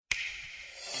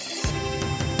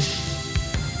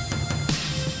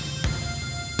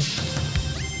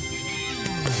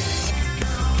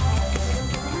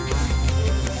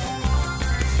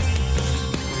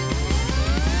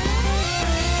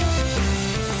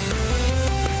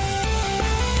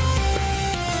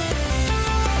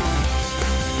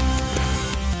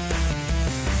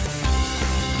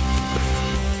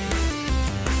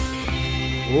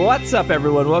What's up,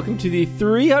 everyone? Welcome to the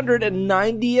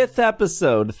 390th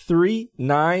episode,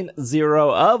 390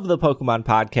 of the Pokemon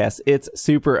Podcast. It's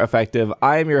super effective.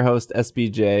 I am your host,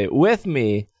 SBJ. With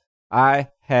me, I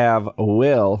have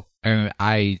Will. And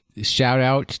I shout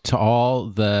out to all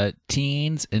the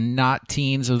teens and not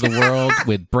teens of the world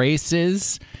with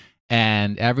braces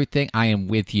and everything. I am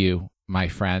with you, my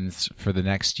friends, for the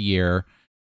next year.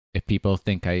 If people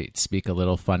think I speak a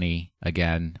little funny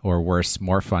again, or worse,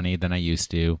 more funny than I used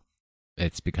to,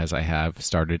 it's because I have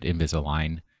started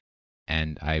Invisalign,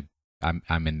 and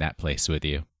I'm in that place with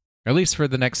you, at least for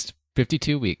the next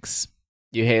 52 weeks.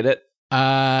 You hate it?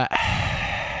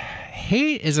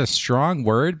 Hate is a strong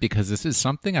word because this is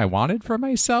something I wanted for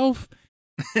myself.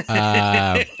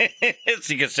 So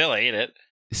you can still hate it.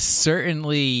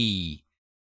 Certainly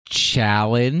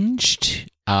challenged.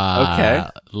 Okay.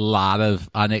 A lot of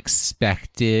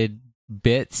unexpected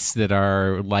bits that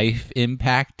are life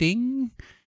impacting,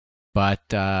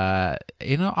 but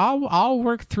I'll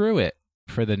work through it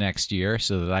for the next year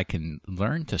so that I can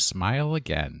learn to smile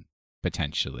again,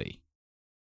 potentially.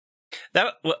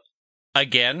 That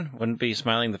again wouldn't be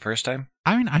smiling the first time.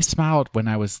 I mean, I smiled when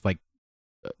I was like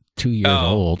 2 years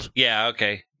old. Yeah.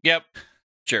 Okay. Yep.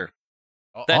 Sure.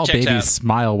 All babies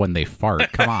smile when they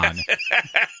fart. Come on.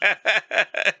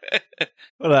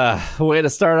 What a way to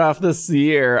start off this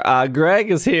year.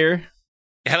 Greg is here.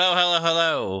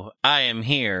 Hello. I am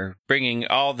here, bringing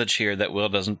all the cheer that Will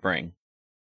doesn't bring.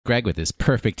 Greg with his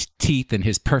perfect teeth and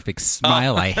his perfect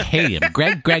smile. I hate him.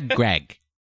 Greg.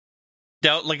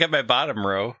 Don't look at my bottom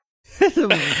row.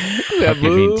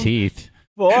 Fucking teeth.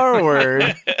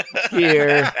 Forward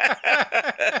here.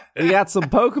 We got some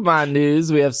Pokemon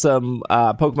news. We have some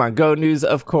Pokemon Go news,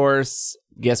 of course.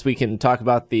 Guess we can talk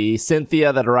about the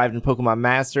Cynthia that arrived in Pokemon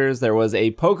Masters. There was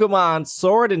a Pokemon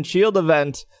Sword and Shield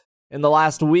event in the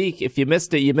last week. If you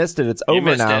missed it, you missed it. It's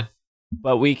over now.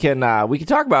 But we can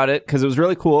talk about it because it was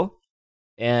really cool.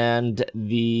 And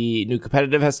the new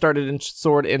competitive has started in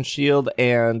Sword and Shield,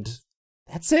 and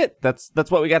that's it. That's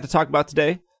what we got to talk about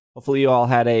today. Hopefully you all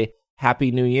had a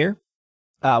happy new year.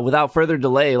 Without further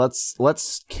delay,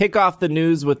 let's kick off the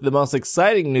news with the most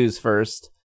exciting news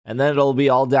first, and then it'll be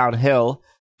all downhill.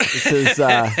 This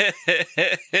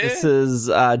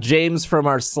is James from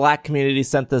our Slack community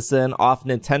sent this in off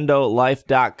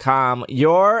NintendoLife.com.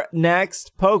 Your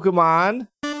next Pokemon,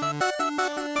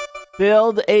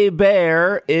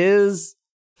 Build-A-Bear, is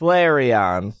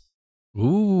Flareon.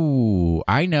 Ooh,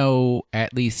 I know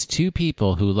at least two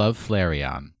people who love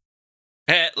Flareon.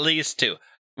 At least two.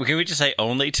 Can we just say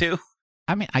only two?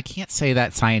 I mean, I can't say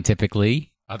that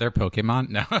scientifically. Other Pokemon?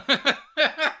 No.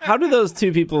 How do those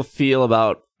two people feel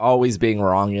about always being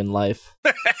wrong in life?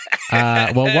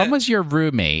 Well, one was your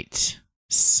roommate.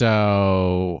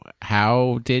 So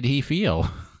how did he feel?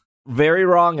 Very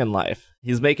wrong in life.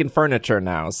 He's making furniture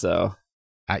now, so...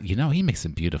 he makes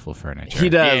some beautiful furniture. He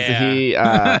does.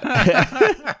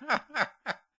 Yeah.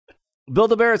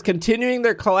 Build-A-Bear is continuing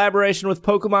their collaboration with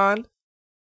Pokemon,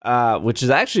 which is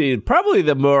actually probably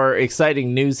the more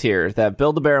exciting news here, that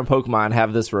Build-A-Bear and Pokemon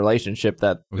have this relationship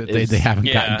that they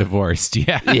haven't gotten divorced.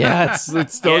 Yeah. Yeah,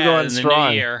 it's still going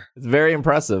strong. It's very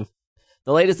impressive.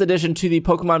 The latest addition to the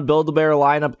Pokemon Build-A-Bear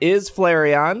lineup is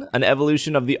Flareon, an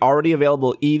evolution of the already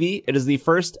available Eevee. It is the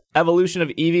first evolution of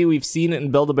Eevee we've seen in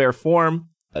Build-A-Bear form.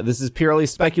 This is purely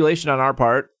speculation on our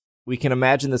part. We can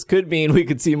imagine this could mean we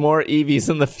could see more Eevees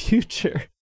in the future.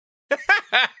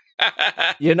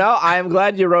 I am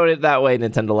glad you wrote it that way,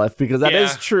 Nintendo Life, because that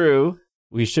is true.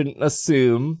 We shouldn't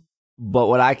assume. But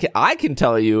what I can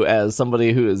tell you as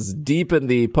somebody who is deep in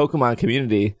the Pokemon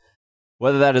community,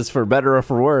 whether that is for better or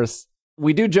for worse,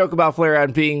 we do joke about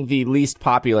Flareon being the least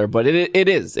popular, but it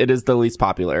is the least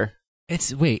popular.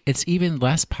 It's even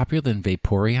less popular than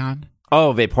Vaporeon?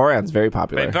 Oh, Vaporeon's very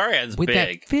popular. Vaporeon's with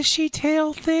big. That fishy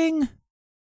tail thing?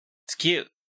 It's cute.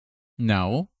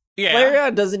 No. Yeah.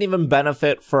 Flareon doesn't even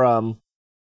benefit from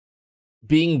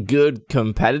being good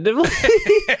competitively.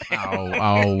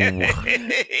 Oh.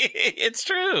 It's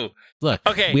true. Look,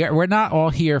 okay. We're not all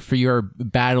here for your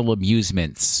battle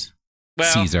amusements,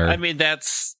 Caesar. I mean,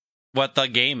 that's what the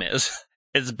game is.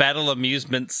 It's Battle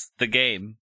Amusements, the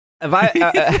game. If I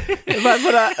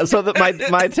put out, so that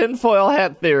my tinfoil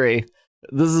hat theory,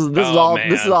 this is all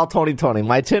 2020.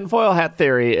 My tinfoil hat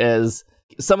theory is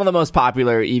some of the most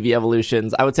popular Eevee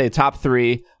evolutions. I would say top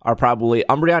three are probably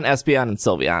Umbreon, Espeon, and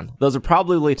Sylveon. Those are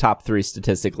probably top three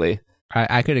statistically.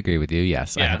 I could agree with you.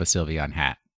 Yes, yeah. I have a Sylveon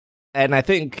hat, and I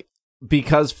think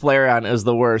because Flareon is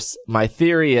the worst, my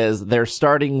theory is they're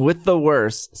starting with the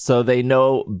worst so they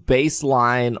know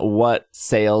baseline what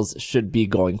sales should be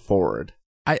going forward.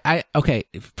 Okay,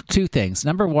 two things.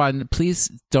 Number one,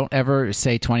 please don't ever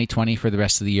say 2020 for the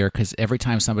rest of the year, because every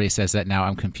time somebody says that now,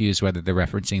 I'm confused whether they're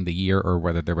referencing the year or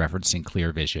whether they're referencing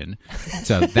Clear Vision.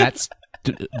 So that's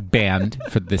banned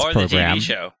for this or program. the TV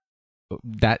show.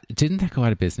 That didn't that go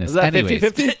out of business? Is that Anyways,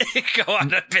 50-50? Go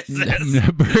on a business.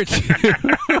 Number two.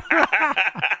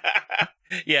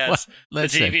 Yes, Well, the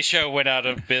TV show went out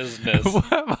of business.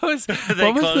 What was They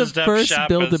the closed up first shop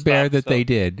Build-A-Bear and that stopped they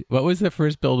did? What was the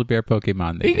first Build-A-Bear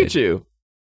Pokemon they did? Pikachu.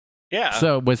 Yeah.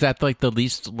 So was that like the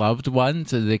least loved one,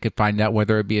 so they could find out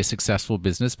whether it'd be a successful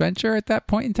business venture at that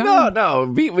point in time?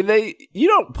 No. You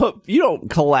don't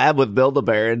collab with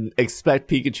Build-A-Bear and expect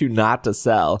Pikachu not to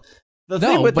sell.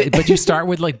 But you start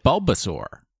with like Bulbasaur.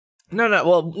 No.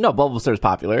 Well, no, Bulbasaur's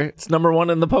popular. It's number one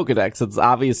in the Pokedex. It's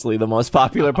obviously the most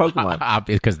popular Pokemon.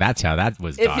 Because that's how that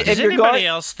was done. Does anybody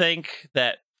else think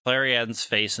that Flareon's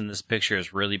face in this picture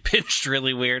is really pinched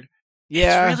really weird?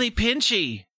 Yeah. It's really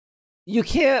pinchy. You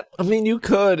can't. I mean, you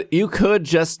could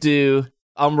just do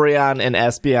Umbreon and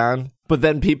Espeon, but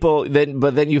then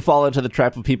you fall into the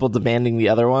trap of people demanding the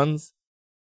other ones.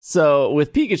 So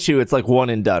with Pikachu, it's like one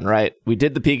and done, right? We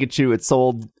did the Pikachu. It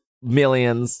sold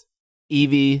millions.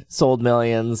 Eevee sold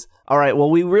millions. All right, well,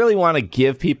 we really want to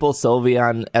give people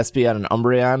Sylveon, Espeon, and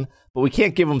Umbreon, but we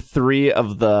can't give them 3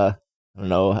 of the, I don't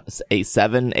know,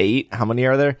 7, 8. How many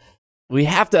are there? We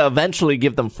have to eventually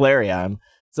give them Flareon.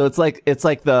 So it's like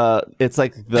the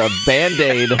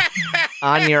Band-Aid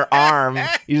on your arm.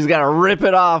 You just gotta rip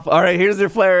it off. All right, here's your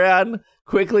Flareon.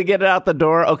 Quickly get it out the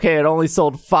door. Okay, it only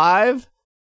sold 5.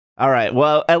 All right,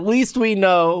 well, at least we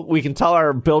know we can tell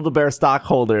our Build-A-Bear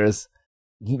stockholders,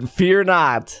 fear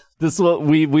not. This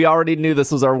we already knew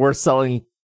this was our worst selling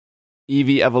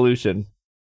Eevee evolution.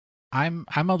 I'm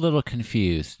a little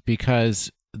confused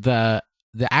because the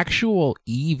actual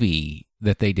Eevee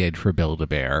that they did for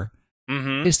Build-A-Bear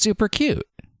is super cute.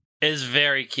 Is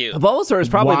very cute. Bulbasaur is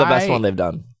probably the best one they've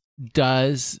done.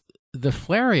 Does the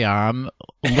Flareon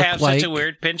Have look like such a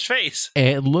weird pinched face?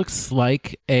 It looks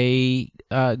like a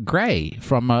Gray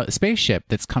from a spaceship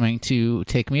that's coming to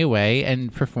take me away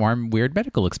and perform weird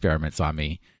medical experiments on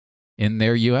me in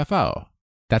their UFO.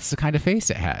 That's the kind of face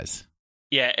it has.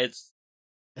 Yeah, it's...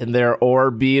 And their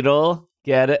Orbeetle.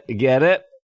 Get it?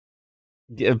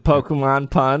 Pokemon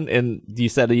pun, and you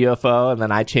said a UFO, and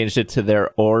then I changed it to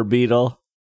their Orbeetle.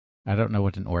 I don't know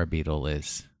what an Orbeetle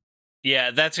is.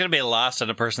 Yeah, that's going to be lost on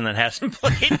a person that hasn't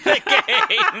played the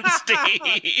game,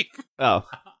 Steve. Oh.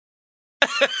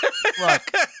 Look,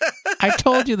 I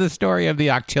told you the story of the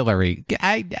Octillery.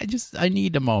 I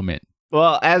need a moment.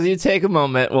 Well, as you take a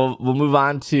moment, we'll move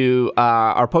on to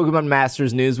our Pokemon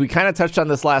Masters news. We kind of touched on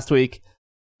this last week.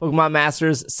 Pokemon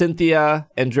Masters, Cynthia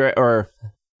and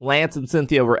Lance and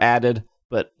Cynthia were added,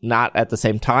 but not at the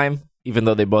same time, even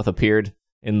though they both appeared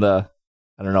in the,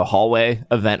 I don't know, hallway,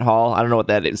 event hall. I don't know what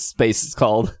that space is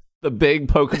called. The big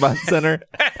Pokemon Center.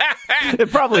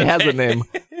 It probably has a name.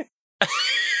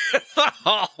 The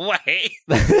hallway.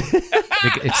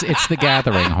 It's the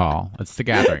Gathering Hall. It's the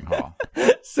Gathering Hall.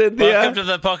 Cynthia. Welcome to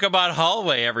the Pokemon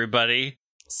hallway, everybody.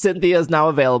 Cynthia is now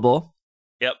available.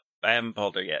 Yep, I haven't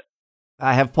pulled her yet.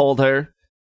 I have pulled her.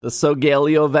 The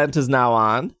Sogaleo event is now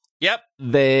on. Yep.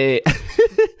 They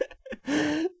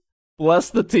bless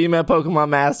the team at Pokemon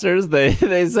Masters. They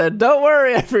said, don't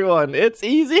worry, everyone. It's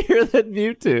easier than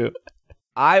Mewtwo.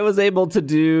 I was able to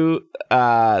do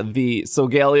the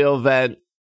Sogaleo event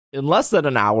in less than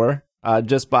an hour,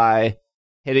 just by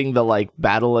hitting the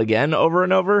battle again over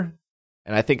and over.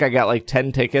 And I think I got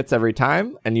 10 tickets every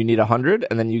time, and you need 100,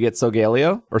 and then you get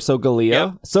Sogaleo or Sogaleo.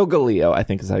 Yep. Sogaleo, I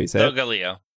think is how you say it.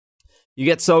 Sogaleo. You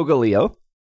get Sogaleo.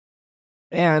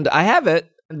 And I have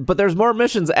it, but there's more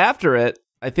missions after it.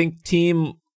 I think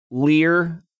Team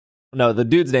Lear. No, the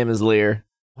dude's name is Lear.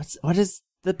 What is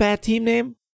the bad team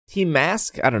name? Team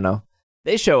Mask? I don't know.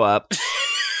 They show up.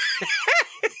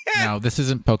 No, this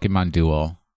isn't Pokemon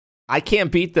Duel. I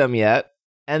can't beat them yet.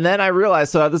 And then I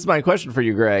realized, so this is my question for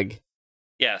you, Greg.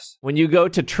 Yes. When you go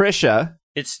to Trisha...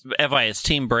 It's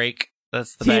Team Break.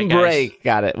 That's the Team bad guys. Break,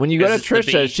 got it. When you go to This is the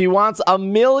Trisha, B. she wants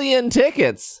 1 million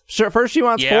tickets. Sure, first she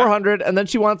wants 400, and then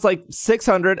she wants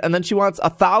 600, and then she wants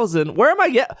 1,000. Where am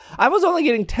I I was only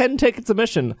getting 10 tickets a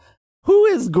mission. Who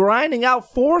is grinding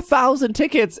out 4,000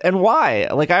 tickets, and why?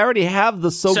 I already have the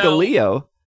Sogaleo.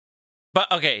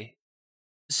 But, okay.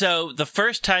 So, the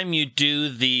first time you do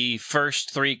the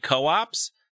first 3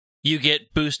 co-ops, you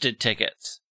get boosted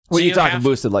tickets. What are you talking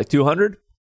boosted, 200?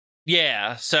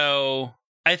 Yeah, so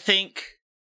I think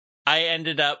I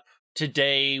ended up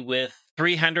today with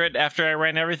 300 after I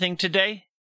ran everything today,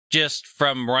 just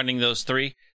from running those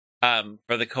 3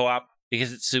 for the co-op,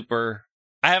 because it's super...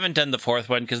 I haven't done the 4th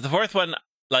one, because the 4th one,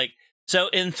 Like, so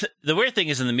the weird thing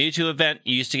is in the Mewtwo event,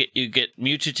 you get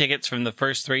Mewtwo tickets from the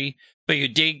first 3, but you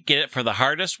did get it for the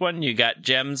hardest one. You got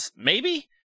gems, maybe?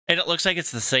 And it looks like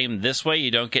it's the same this way.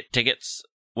 You don't get tickets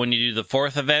when you do the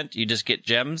 4th event. You just get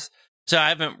gems. So I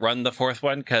haven't run the 4th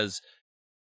one because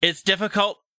it's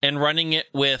difficult, and running it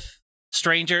with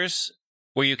strangers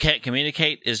where you can't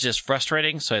communicate is just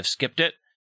frustrating, so I've skipped it.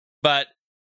 But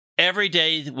every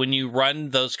day when you run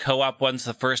those co-op ones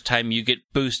the first time, you get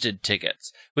boosted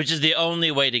tickets, which is the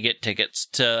only way to get tickets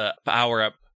to power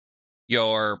up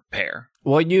your pair.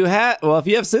 Well, if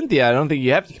you have Cynthia, I don't think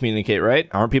you have to communicate, right?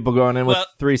 Aren't people going in with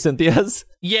 3 Cynthias?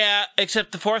 Yeah,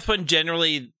 except the 4th one,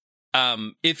 generally,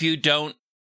 if you don't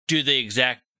do the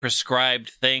exact prescribed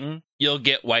thing, you'll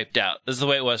get wiped out. This is the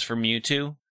way it was for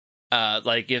Mewtwo.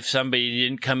 Like, if somebody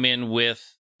didn't come in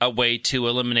with a way to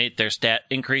eliminate their stat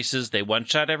increases, they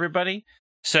one-shot everybody.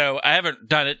 So I haven't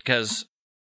done it because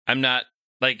I'm not,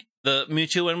 like, the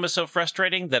Mewtwo one was so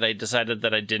frustrating that I decided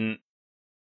that I didn't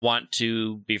want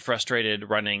to be frustrated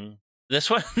running this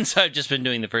one. So I've just been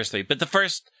doing the first 3. But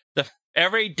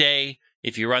every day,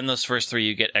 if you run those first 3,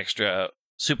 you get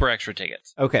super extra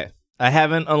tickets. Okay. I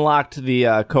haven't unlocked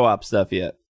the co-op stuff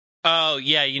yet. Oh,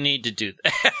 yeah, you need to do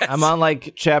that. I'm on,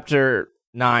 like, chapter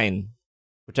 9,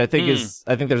 which I think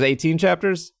I think there's 18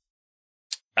 chapters.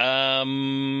 No.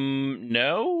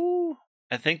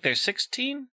 I think there's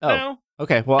 16. Oh, no.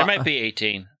 Okay. Well, there might be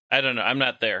 18. I don't know. I'm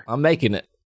not there. I'm making it.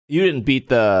 You didn't beat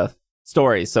the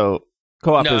story, so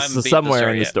co-op is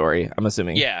somewhere in the story, I'm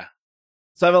assuming. Yeah.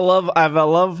 So I have a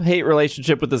love-hate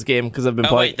relationship with this game because I've been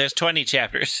playing. Wait, there's 20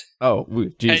 chapters. Oh,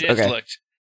 geez. I just looked.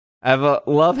 I have a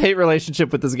love-hate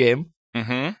relationship with this game.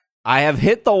 Mm-hmm. I have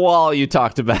hit the wall you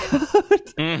talked about.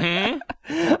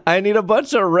 Mm-hmm. I need a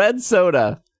bunch of red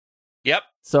soda. Yep.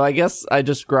 So I guess I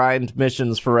just grind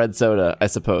missions for red soda, I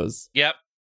suppose. Yep.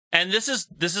 And this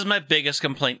is my biggest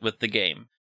complaint with the game,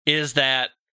 is that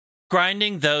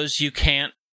grinding those, you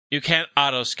can't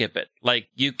auto skip it. Like,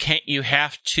 you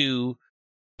have to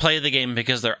play the game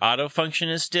because their auto function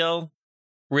is still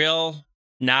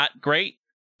not great.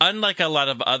 Unlike a lot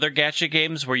of other gacha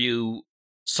games where you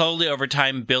slowly over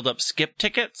time build up skip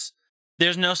tickets,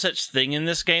 there's no such thing in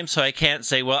this game, so I can't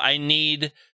say, well, I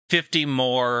need 50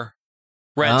 more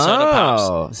red soda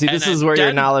pops. See, this is where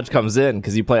your knowledge comes in,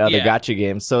 because you play other gacha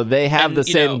games. So they have the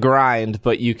same grind,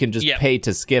 but you can just pay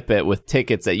to skip it with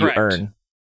tickets that you earn.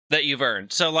 That you've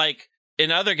earned. So, like,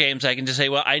 in other games, I can just say,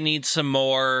 well, I need some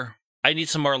more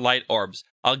light orbs.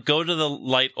 I'll go to the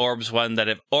light orbs one that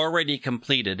I've already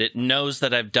completed. It knows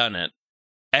that I've done it.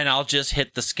 And I'll just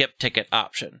hit the skip ticket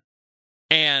option.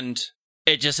 And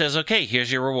it just says, okay,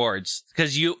 here's your rewards.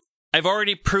 Because I've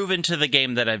already proven to the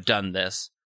game that I've done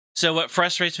this. So what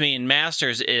frustrates me in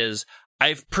Masters is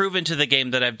I've proven to the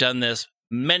game that I've done this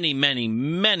many, many,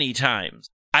 many times.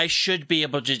 I should be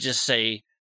able to just say,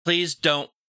 please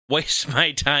don't waste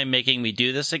my time making me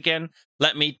do this again.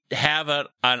 Let me have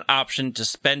an option to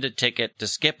spend a ticket to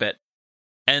skip it.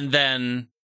 And then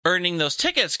earning those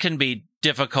tickets can be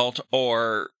difficult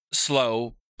or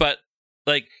slow, but,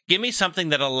 like, give me something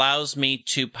that allows me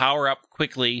to power up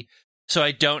quickly so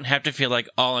I don't have to feel like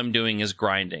all I'm doing is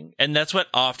grinding. And that's what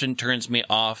often turns me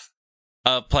off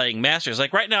of playing Masters.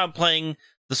 Like, right now I'm playing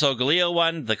the Solgaleo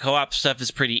one. The co-op stuff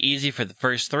is pretty easy for the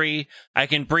first 3. I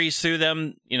can breeze through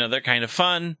them. They're kind of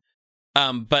fun.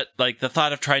 But, like, the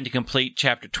thought of trying to complete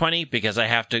chapter 20, because I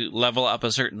have to level up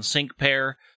a certain sync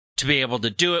pair to be able to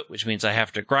do it, which means I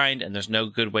have to grind, and there's no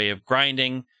good way of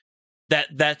grinding.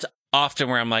 That's often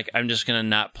where I'm like, I'm just going to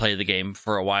not play the game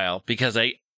for a while, because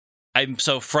I'm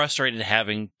so frustrated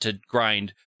having to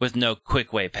grind with no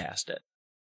quick way past it.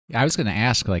 I was going to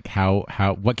ask, like,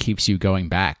 what keeps you going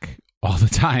back all the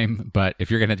time, but if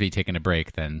you're going to be taking a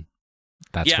break, then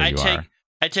that's where you are.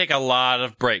 I take a lot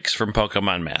of breaks from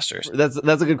Pokemon Masters. That's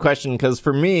a good question, because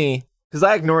for me, because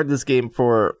I ignored this game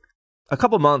for a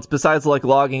couple months, besides, like,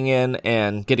 logging in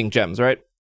and getting gems, right?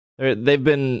 They've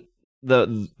been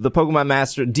the Pokemon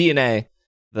Master DNA,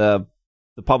 the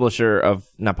developer of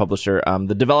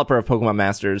Pokemon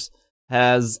Masters,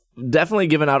 has definitely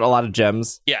given out a lot of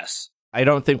gems. Yes. I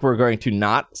don't think we're going to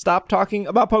not stop talking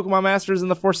about Pokemon Masters in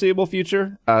the foreseeable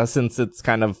future, since it's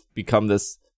kind of become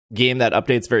this game that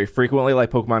updates very frequently,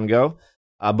 like Pokemon Go.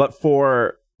 But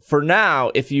for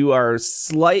now, if you are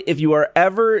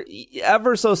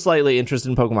ever so slightly interested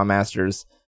in Pokemon Masters,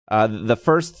 the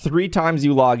first 3 times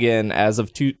you log in as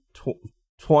of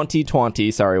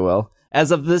 2020, sorry, Will,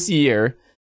 as of this year,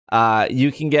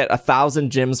 you can get 1,000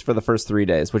 gems for the first 3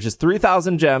 days, which is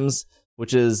 3,000 gems,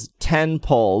 which is 10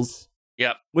 pulls.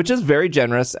 Yep. Which is very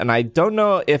generous, and I don't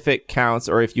know if it counts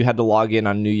or if you had to log in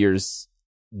on New Year's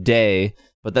Day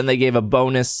but then they gave a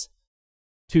bonus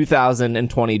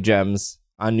 2,020 gems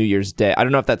on New Year's Day. I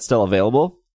don't know if that's still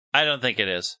available. I don't think it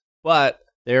is. But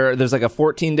there's like a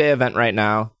 14-day event right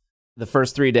now. The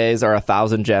first 3 days are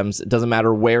 1,000 gems. It doesn't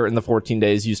matter where in the 14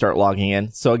 days you start logging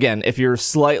in. So again, if you're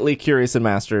slightly curious in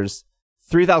Masters,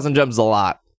 3,000 gems is a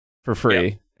lot for free.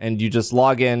 Yep. And you just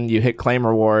log in, you hit claim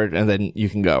reward, and then you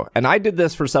can go. And I did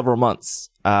this for several months,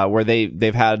 where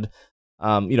they've had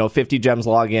 50 gems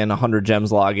log in, 100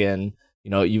 gems log in.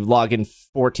 You log in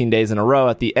 14 days in a row.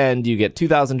 At the end, you get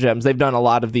 2,000 gems. They've done a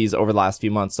lot of these over the last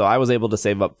few months. So I was able to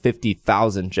save up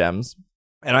 50,000 gems.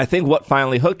 And I think what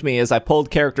finally hooked me is I pulled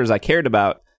characters I cared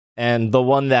about. And the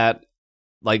one that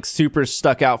like super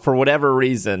stuck out for whatever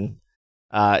reason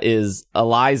is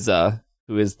Eliza,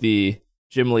 who is the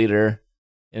gym leader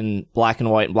in Black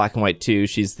and White and Black and White 2.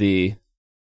 She's the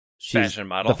fashion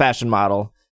model. The fashion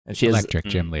model. And she electric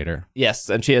gym leader. Yes,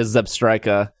 and she has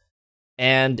Zebstrika.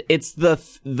 And it's the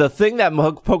thing that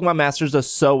Pokemon Masters does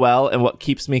so well, and what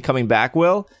keeps me coming back,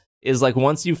 Will, is like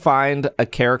once you find a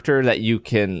character that you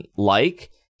can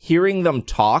like, hearing them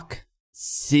talk,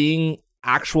 seeing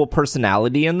actual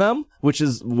personality in them, which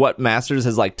is what Masters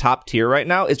is like top tier right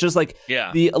now. It's just like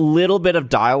the little bit of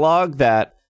dialogue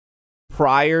that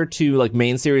prior to like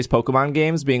main series Pokemon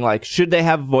games being like, should they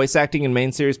have voice acting in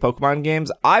main series Pokemon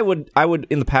games? I would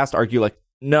in the past argue like,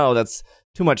 no, that's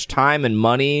too much time and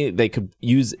money they could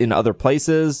use in other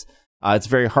places. It's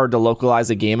very hard to localize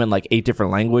a game in like 8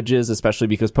 different languages, especially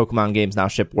because Pokemon games now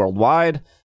ship worldwide.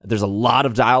 There's a lot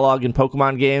of dialogue in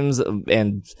Pokemon games,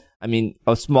 and I mean,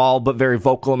 a small but very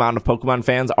vocal amount of Pokemon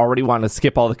fans already want to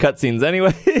skip all the cutscenes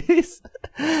anyways.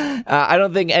 I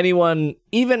don't think anyone,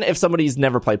 even if somebody's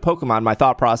never played Pokemon, my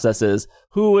thought process is,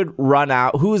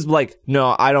 who's like,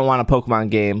 no, I don't want a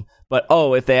Pokemon game, but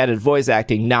if they added voice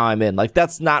acting, now I'm in. Like,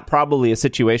 that's not probably a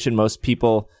situation most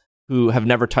people who have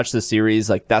never touched the series,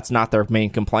 like, that's not their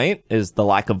main complaint, is the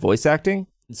lack of voice acting.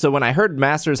 So when I heard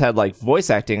Masters had, like,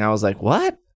 voice acting, I was like,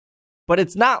 what? But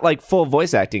it's not, like, full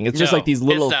voice acting. It's just, like, these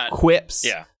little quips.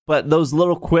 Yeah. But those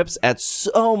little quips add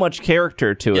so much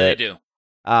character to it. Yeah, they do.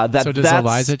 So does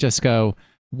Eliza just go,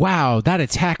 wow, that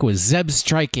attack was Zeb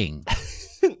striking?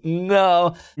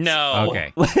 No.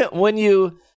 Okay. When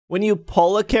you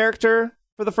pull a character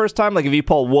for the first time, like if you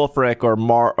pull Wolfric or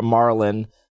Marlin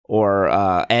or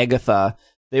Agatha,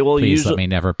 they will Please usually... let me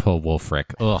never pull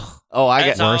Wolfric. Ugh. Oh, I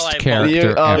That's get worst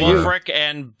character ever. Wolfric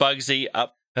and Bugsy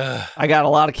up. Ugh. I got a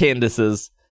lot of Candaces.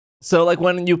 So, like,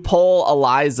 when you pull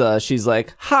Eliza, she's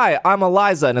like, hi, I'm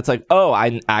Eliza. And it's like, oh,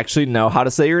 I actually know how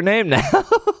to say your name now.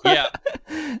 Yeah.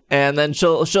 And then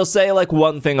she'll say, like,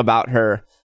 one thing about her.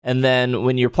 And then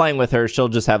when you're playing with her, she'll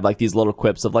just have, like, these little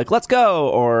quips of, like, let's go,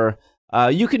 or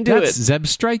you can do That's it. Zeb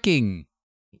striking.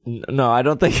 No, I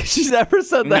don't think she's ever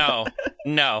said that.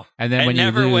 No. And then when you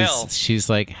never lose, will. she's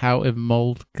like, how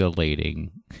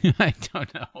emulgating. I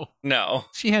don't know. No.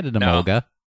 She had an emulga.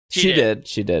 She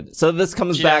did. So this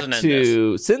comes back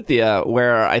to Cynthia,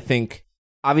 where I think,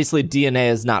 obviously, DNA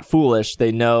is not foolish.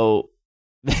 They know,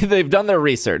 they've done their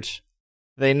research.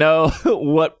 They know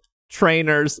what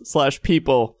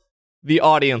trainers/people the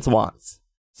audience wants.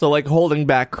 So, like, holding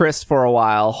back Chris for a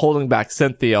while, holding back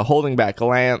Cynthia, holding back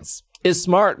Lance is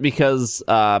smart because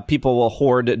people will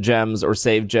hoard gems or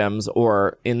save gems,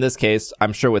 or in this case,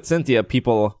 I'm sure with Cynthia,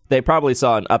 they probably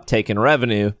saw an uptake in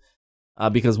revenue.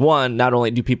 Because one, not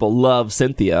only do people love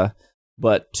Cynthia,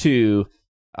 but two,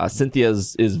 Cynthia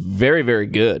is very, very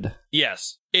good.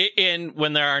 Yes. And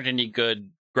when there aren't any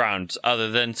good grounds other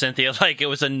than Cynthia, like, it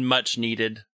was a much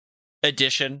needed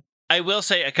addition. I will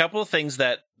say a couple of things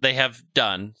that they have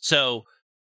done. So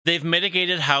they've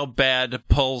mitigated how bad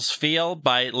pulls feel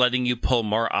by letting you pull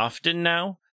more often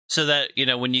now. So that,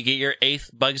 when you get your 8th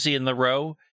Bugsy in the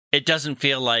row, it doesn't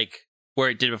feel like where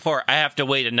it did before, I have to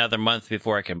wait another month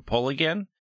before I can pull again,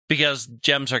 because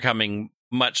gems are coming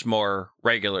much more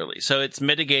regularly. So it's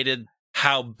mitigated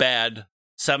how bad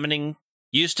summoning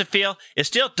used to feel. It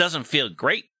still doesn't feel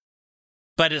great,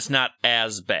 but it's not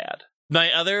as bad.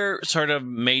 My other sort of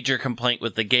major complaint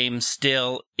with the game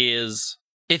still is,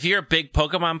 if you're a big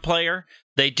Pokemon player,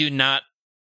 they do not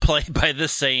play by the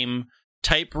same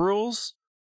type rules.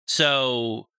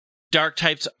 So dark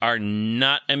types are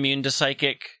not immune to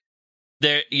psychic.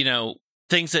 They're,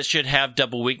 things that should have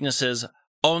double weaknesses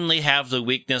only have the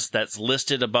weakness that's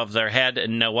listed above their head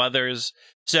and no others.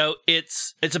 So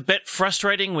it's a bit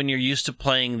frustrating when you're used to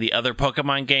playing the other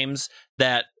Pokemon games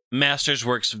that Masters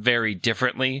works very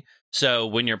differently. So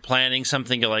when you're planning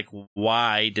something, you're like,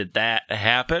 why did that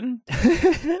happen?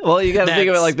 Well, you got to think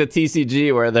of it like the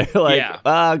TCG, where they're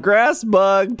like, grass,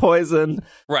 bug, poison.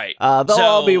 Right. They'll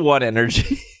all be one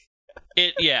energy.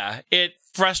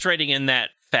 frustrating in that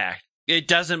fact. It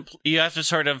doesn't, you have to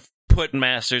sort of put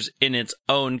Masters in its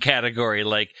own category.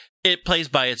 Like, it plays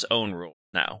by its own rules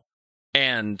now.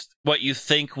 And what you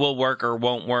think will work or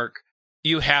won't work,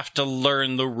 you have to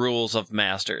learn the rules of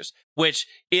Masters, which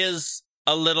is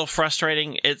a little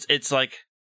frustrating. It's like,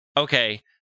 okay,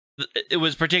 it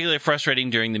was particularly frustrating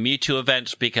during the Mewtwo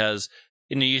event because,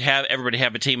 you know, you'd have everybody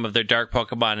have a team of their dark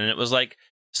Pokemon, and it was like,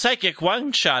 Psychic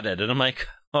one-shotted, and I'm like,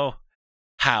 oh,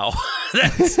 how?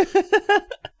 That's...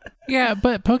 Yeah,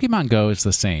 but Pokemon Go is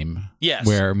the same. Yes.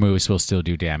 Where moves will still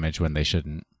do damage when they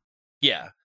shouldn't. Yeah.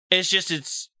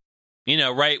 It's, you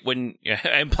know, right when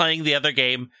I'm playing the other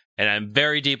game and I'm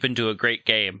very deep into a great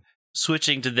game,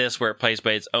 switching to this where it plays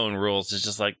by its own rules is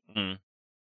just like,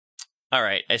 all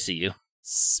right, I see you.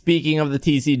 Speaking of the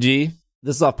TCG,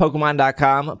 this is off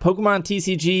Pokemon.com. Pokemon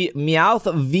TCG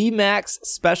Meowth VMAX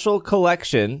Special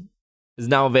Collection is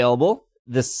now available.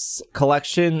 This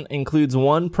collection includes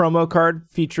one promo card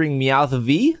featuring Meowth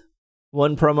V,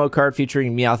 one promo card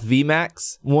featuring Meowth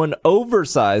VMAX, one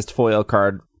oversized foil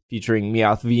card featuring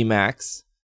Meowth VMAX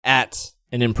at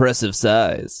an impressive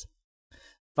size.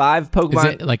 5 Pokemon...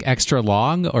 Is it like extra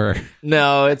long or...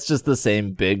 No, it's just the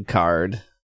same big card.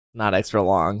 Not extra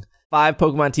long. 5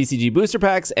 Pokemon TCG booster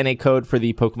packs and a code for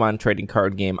the Pokemon trading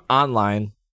card game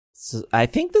online. So I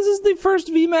think this is the first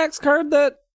VMAX card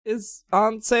that is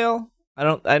on sale.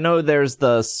 I know there's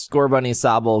the Scorbunny,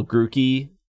 Sobble, Grookey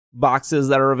boxes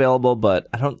that are available, but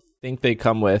I don't think they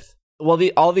come with... Well,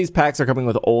 all these packs are coming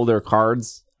with older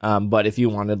cards, but if you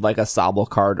wanted like a Sobble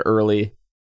card early,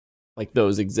 like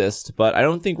those exist. But I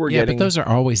don't think we're getting... Yeah, but those are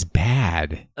always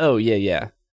bad. Oh, yeah.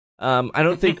 I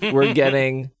don't think we're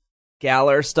getting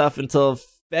Galar stuff until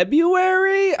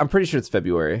February? I'm pretty sure it's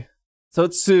February. So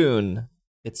it's soon.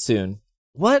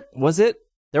 What was it?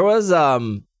 There was...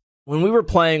 When we were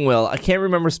playing, Will, I can't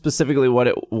remember specifically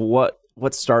what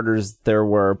starters there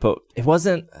were, but it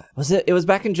wasn't, it was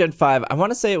back in Gen 5. I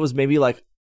want to say it was maybe like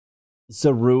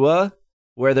Zorua,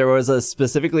 where there was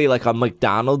specifically like a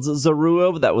McDonald's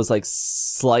Zorua that was like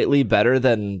slightly better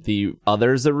than the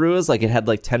other Zoruas. Like it had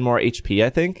like 10 more HP, I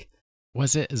think.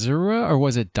 Was it Zorua or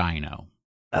was it Dino?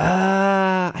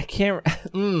 I can't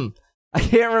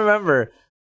remember.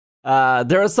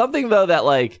 There was something though that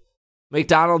like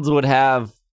McDonald's would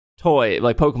have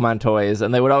Pokemon toys,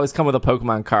 and they would always come with a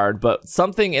Pokemon card, but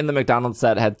something in the McDonald's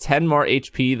set had 10 more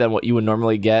HP than what you would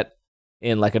normally get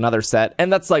in like another set.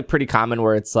 And that's like pretty common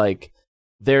where it's like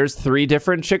there's 3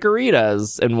 different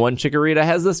Chikoritas, and one Chikorita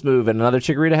has this move and another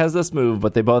Chikorita has this move,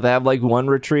 but they both have like 1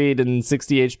 retreat and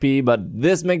 60 HP, but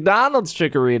this McDonald's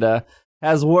Chikorita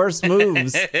has worse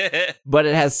moves, but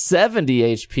it has 70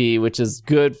 HP, which is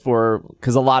good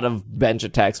because a lot of bench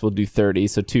attacks will do 30.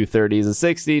 So 2 30s is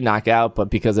 60, knockout,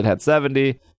 but because it had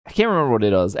 70, I can't remember what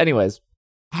it was. Anyways.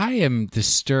 I am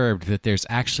disturbed that there's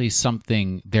actually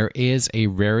there is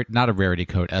not a rarity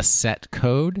code, a set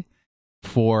code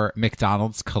for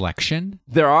McDonald's collection.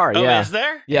 There are, yeah. Oh, is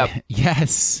there? Yeah.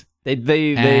 Yes. They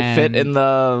fit in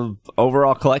the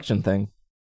overall collection thing.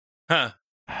 Huh.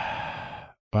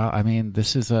 Well, I mean,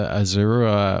 this is a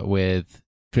Zorua with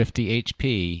 50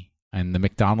 HP and the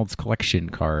McDonald's collection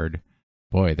card.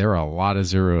 Boy, there are a lot of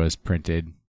Zoruas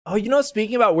printed. Oh, you know,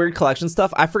 speaking about weird collection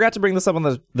stuff, I forgot to bring this up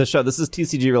on the show. This is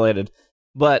TCG related.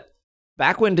 But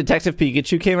back when Detective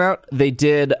Pikachu came out, they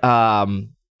did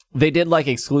like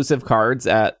exclusive cards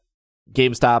at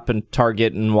GameStop and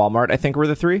Target and Walmart, I think were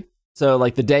the 3. So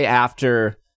like the day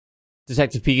after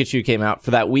Detective Pikachu came out,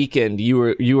 for that weekend, you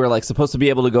were like supposed to be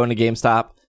able to go into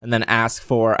GameStop and then ask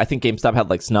for, I think GameStop had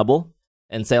like Snubble,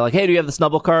 and say like, hey, do you have the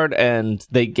Snubble card? And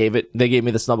they gave me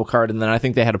the Snubble card, and then I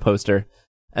think they had a poster.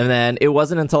 And then it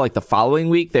wasn't until like the following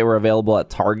week they were available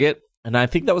at Target, and I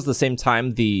think that was the same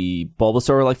time the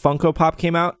Bulbasaur like Funko Pop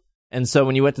came out. And so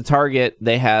when you went to Target,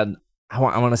 they had, I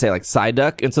want to say like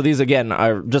Psyduck, and so these again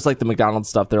are just like the McDonald's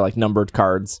stuff, they're like numbered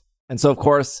cards. And so of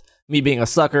course, me being a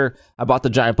sucker, I bought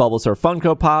the giant Bulbasaur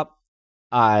Funko Pop.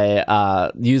 I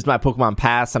used my Pokemon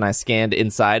Pass and I scanned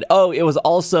inside. Oh, it was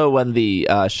also when the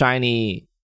shiny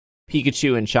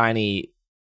Pikachu and shiny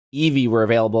Eevee were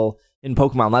available in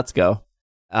Pokemon Let's Go.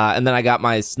 And then I got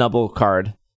my Snubble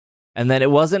card. And then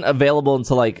it wasn't available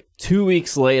until like 2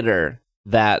 weeks later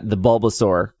that the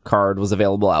Bulbasaur card was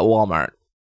available at Walmart.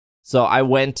 So I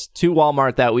went to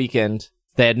Walmart that weekend.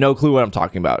 They had no clue what I'm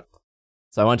talking about.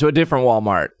 So I went to a different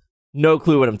Walmart. No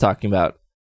clue what I'm talking about.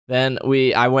 Then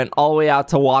I went all the way out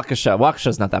to Waukesha.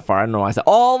 Waukesha's not that far. I don't know why I said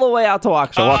all the way out to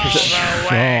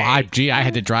Waukesha. I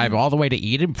had to drive all the way to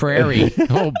Eden Prairie.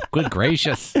 Oh, good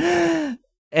gracious.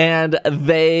 And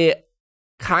they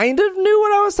kind of knew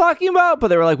what I was talking about, but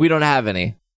they were like, we don't have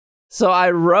any. So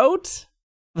I wrote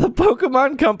the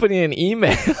Pokemon Company an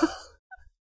email.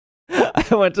 I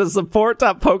went to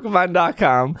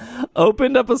support.pokemon.com,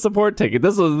 opened up a support ticket.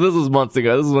 This was months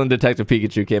ago. This is when Detective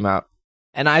Pikachu came out.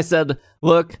 And I said,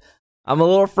 look, I'm a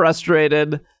little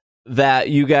frustrated that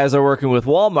you guys are working with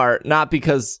Walmart, not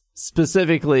because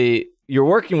specifically you're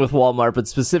working with Walmart, but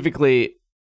specifically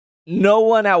no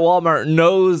one at Walmart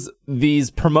knows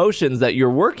these promotions that you're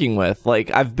working with.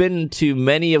 Like, I've been to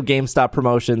many of GameStop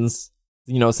promotions,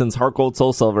 since Heart Gold,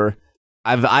 Soul Silver.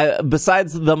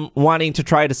 Besides them wanting to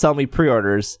try to sell me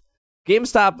pre-orders,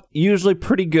 GameStop usually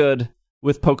pretty good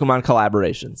with Pokemon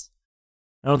collaborations.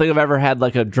 I don't think I've ever had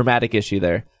like a dramatic issue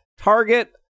there.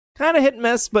 Target, kind of hit and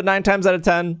miss, but 9 times out of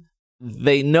 10,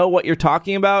 they know what you're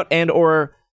talking about, and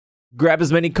or grab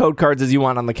as many code cards as you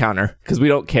want on the counter, because we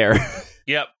don't care.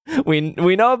 Yep.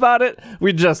 We know about it,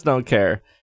 we just don't care.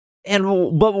 But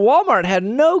Walmart had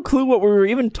no clue what we were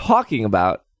even talking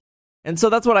about. And so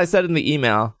that's what I said in the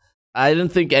email. I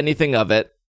didn't think anything of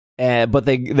it, but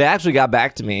they actually got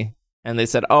back to me, and they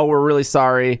said, oh, we're really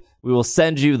sorry. We will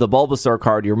send you the Bulbasaur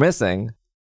card you're missing.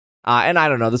 And I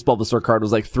don't know, this Bulbasaur card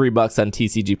was like $3 on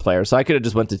TCG Player, so I could have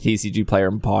just went to TCG Player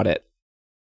and bought it.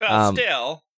 Well,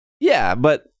 still. Yeah,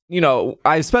 but,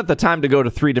 I spent the time to go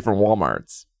to 3 different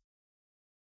Walmarts.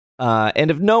 And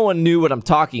if no one knew what I'm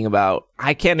talking about,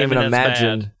 I can't even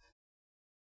imagine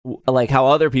like how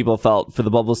other people felt for the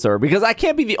Bulbasaur, because I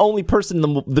can't be the only person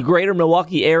in the greater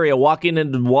Milwaukee area walking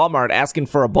into Walmart asking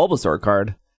for a Bulbasaur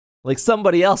card. Like,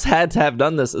 somebody else had to have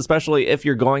done this, especially if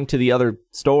you're going to the other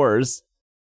stores.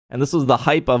 And this was the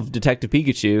hype of Detective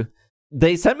Pikachu.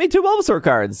 They sent me 2 Bulbasaur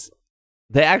cards.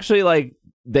 They actually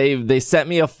they sent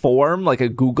me a form, like a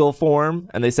Google form,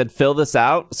 and they said, fill this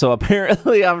out. So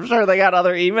apparently, I'm sure they got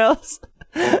other emails.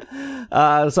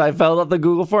 So I filled out the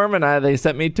Google form, and they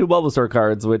sent me 2 Bulbasaur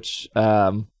cards, which,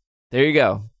 there you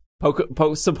go.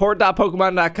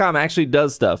 Support.pokemon.com actually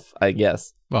does stuff, I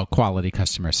guess. Well, quality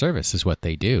customer service is what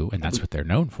they do, and that's what they're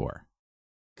known for.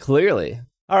 Clearly.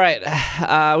 All right,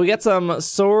 we got some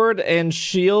Sword and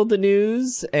Shield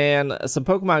news and some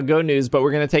Pokemon Go news, but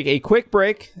we're going to take a quick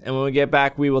break, and when we get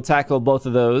back, we will tackle both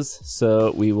of those.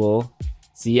 So we will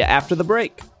see you after the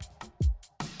break.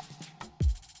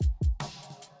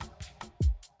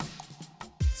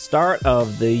 Start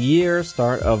of the year,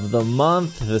 start of the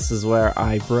month. This is where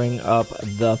I bring up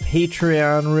the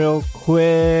Patreon real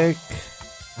quick.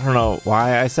 I don't know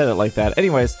why I said it like that.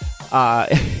 Anyways,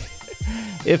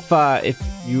 if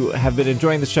you have been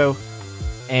enjoying the show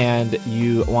and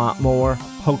you want more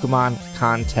Pokemon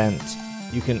content,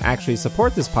 you can actually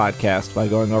support this podcast by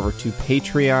going over to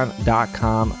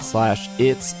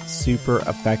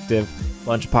patreon.com/itssupereffective.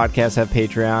 Bunch of podcasts have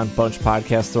Patreon. Bunch of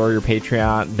podcasts throw your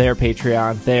Patreon, their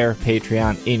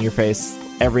Patreon in your face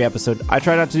every episode. I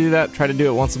try not to do that. Try to do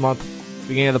it once a month,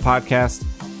 beginning of the podcast.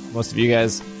 Most of you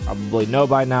guys probably know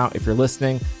by now if you're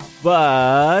listening.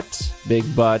 But, big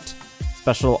but,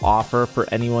 special offer for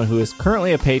anyone who is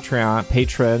currently a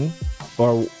patron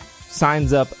or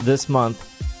signs up this month.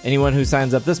 Anyone who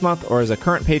signs up this month or is a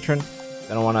current patron.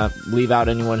 I don't want to leave out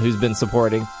anyone who's been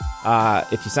supporting.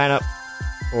 If you sign up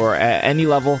or at any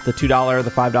level, the $2,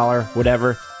 the $5,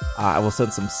 whatever, I will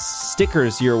send some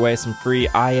stickers your way, some free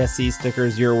ISE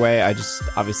stickers your way. I just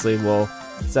obviously will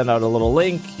send out a little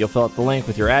link. You'll fill out the link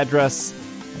with your address,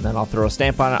 and then I'll throw a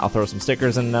stamp on it. I'll throw some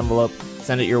stickers in an envelope,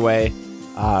 send it your way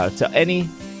to any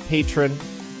patron,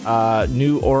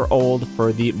 new or old,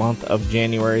 for the month of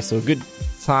January. So good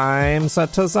time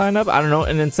to sign up. I don't know,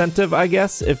 an incentive, I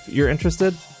guess, if you're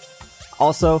interested.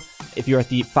 Also, if you're at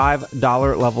the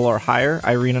 $5 level or higher,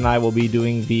 Irene and I will be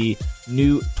doing the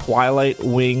new Twilight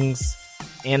Wings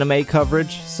anime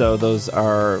coverage. So those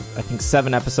are, I think,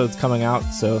 7 episodes coming out.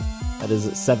 So that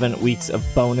is 7 weeks of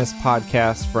bonus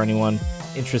podcasts for anyone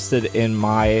interested in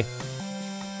my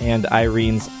and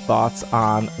Irene's thoughts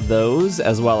on those,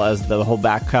 as well as the whole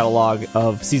back catalog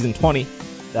of season 20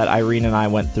 that Irene and I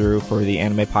went through for the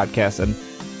anime podcast, and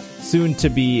soon to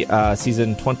be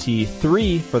season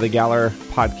 23 for the Galar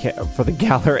podcast, for the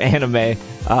Galar anime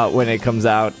when it comes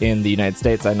out in the United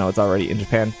States. I know it's already in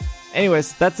Japan.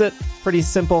 Anyways, that's it. Pretty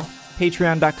simple.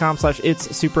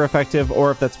 Patreon.com/itssupereffective,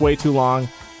 or if that's way too long,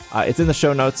 it's in the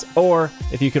show notes. Or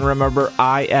if you can remember,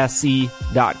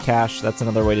 ise.cash. That's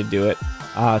another way to do it.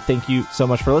 Thank you so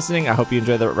much for listening. I hope you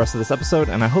enjoyed the rest of this episode,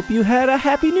 and I hope you had a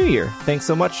happy new year. Thanks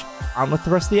so much. On with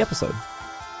the rest of the episode.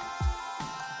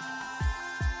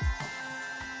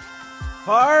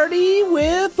 Party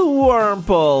with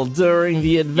Wurmple during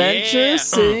the Adventure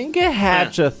Sync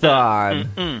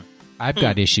Hatchathon. I've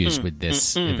got issues with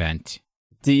this event.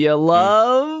 Do you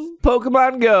love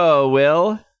Pokemon Go,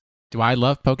 Will? Do I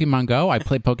love Pokemon Go? I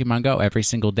play Pokemon Go every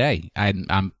single day.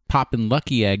 I'm popping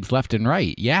lucky eggs left and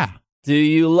right. Yeah. Do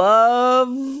you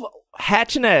love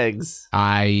hatching eggs?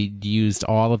 I used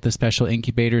all of the special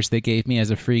incubators they gave me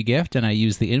as a free gift, and I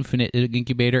use the infinite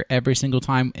incubator every single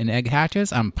time an egg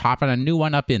hatches. I'm popping a new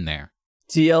one up in there.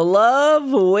 Do you love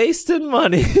wasting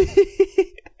money?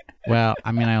 Well,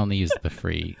 I mean, I only use the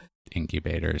free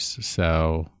incubators,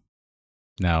 so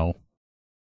no.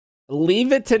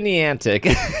 Leave it to Niantic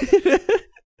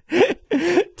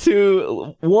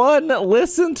to, one,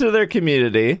 listen to their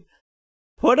community,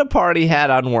 put a party hat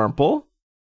on Wurmple,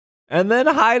 and then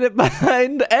hide it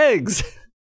behind eggs.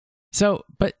 So,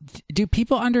 but do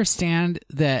people understand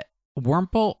that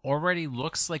Wurmple already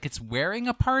looks like it's wearing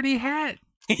a party hat?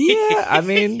 Yeah, I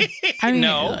mean,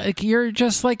 No. like you're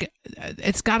just like,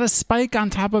 it's got a spike on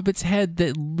top of its head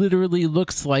that literally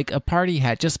looks like a party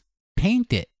hat. Just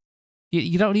paint it.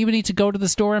 You don't even need to go to the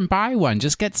store and buy one.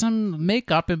 Just get some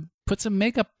makeup and put some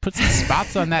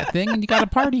spots on that thing, and you got a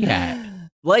party hat.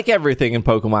 like everything in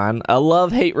Pokemon, a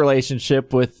love-hate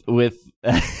relationship with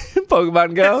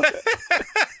Pokemon Go.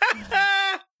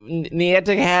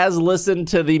 Niantic has listened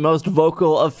to the most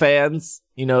vocal of fans,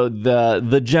 you know,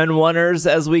 the Gen 1ers,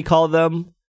 as we call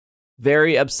them,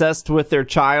 very obsessed with their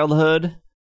childhood,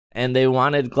 and they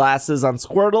wanted glasses on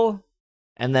Squirtle,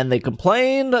 and then they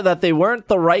complained that they weren't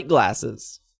the right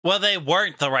glasses. Well, they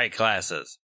weren't the right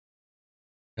glasses.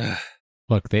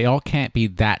 Look, they all can't be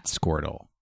that Squirtle.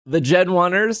 The Gen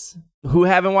 1ers, who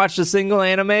haven't watched a single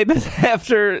anime, but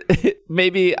after,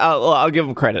 maybe, I'll give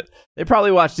them credit. They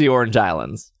probably watched the Orange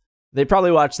Islands. They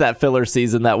probably watched that filler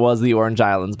season that was the Orange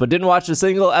Islands, but didn't watch a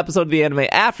single episode of the anime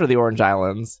after the Orange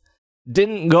Islands.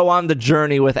 Didn't go on the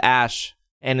journey with Ash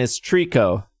and his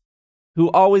Trico,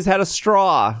 who always had a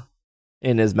straw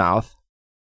in his mouth.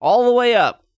 All the way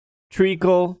up.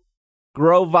 Treacle,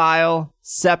 Grovyle,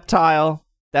 Sceptile.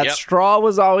 That straw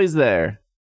was always there.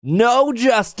 No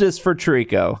justice for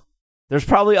Trico. There's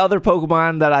probably other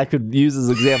Pokemon that I could use as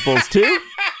examples too.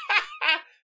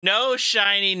 No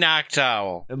shiny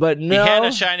Noctowl. But no. He had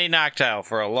a shiny Noctowl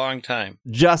for a long time.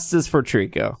 Justice for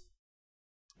Trico.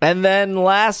 And then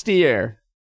last year,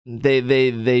 they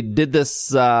did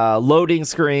this loading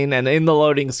screen, and in the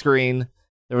loading screen,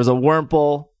 there was a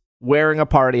Wurmple wearing a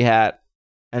party hat,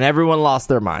 and everyone lost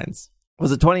their minds.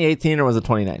 Was it 2018 or was it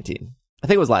 2019? I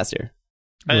think it was last year.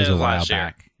 It was a while last year.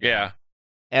 back. Yeah.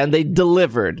 And they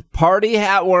delivered Party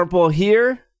Hat Wurmple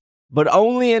here, but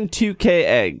only in 2K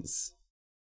eggs.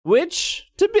 Which,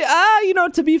 to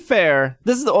be fair,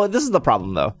 this is the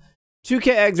problem though. 2K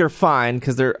eggs are fine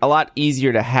because they're a lot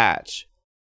easier to hatch,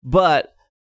 but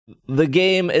the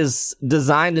game is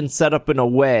designed and set up in a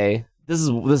way. This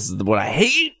is what I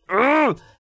hate.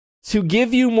 To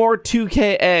give you more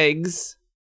 2K eggs,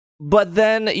 but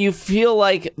then you feel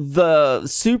like the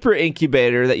super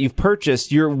incubator that you've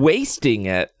purchased, you're wasting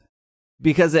it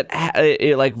because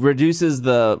it like reduces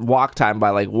the walk time by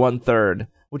like 1/3,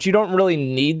 which you don't really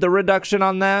need the reduction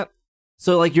on that.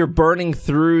 So like you're burning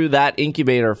through that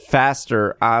incubator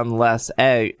faster on less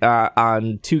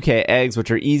on 2K eggs, which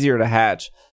are easier to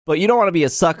hatch. But you don't want to be a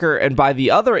sucker and buy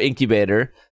the other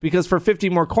incubator because for 50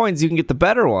 more coins you can get the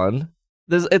better one.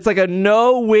 It's like a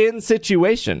no-win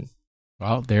situation.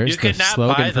 Well, there's the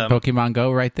slogan for Pokemon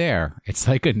Go right there. It's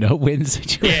like a no-win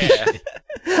situation.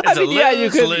 Yeah.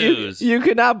 You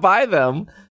could not buy them,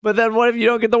 but then what if you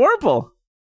don't get the Wurmple?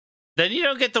 Then you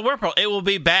don't get the Wurmple. It will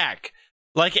be back.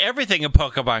 Like everything in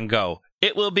Pokemon Go,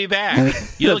 it will be back.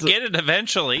 You'll get it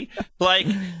eventually. Like,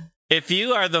 if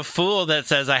you are the fool that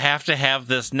says, I have to have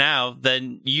this now,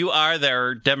 then you are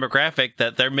their demographic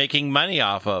that they're making money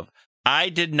off of. I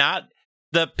did not.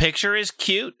 The picture is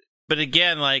cute, but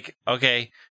again, like,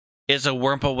 okay, it's a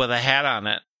Wurmple with a hat on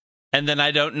it. And then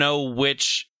I don't know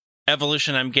which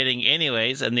evolution I'm getting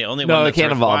anyways, and the only one that's it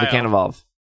can't evolve. It can't evolve.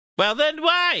 Well, then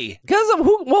why? Because of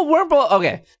Wurmple.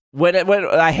 Okay, when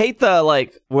I hate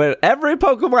when every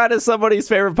Pokemon is somebody's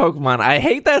favorite Pokemon. I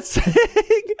hate that saying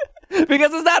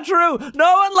because it's not true.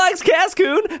 No one likes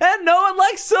Cascoon and no one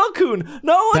likes Silcoon.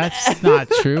 No one. That's not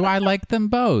true. I like them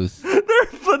both.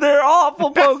 They're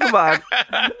awful Pokemon.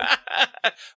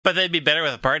 But they'd be better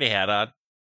with a party hat on.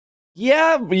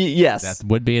 Yeah. Yes. That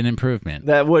would be an improvement.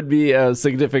 That would be a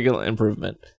significant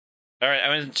improvement. All right,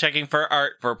 I'm checking for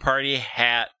art for party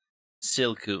hat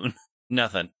Silcoon.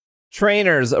 Nothing.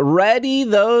 Trainers, ready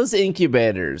those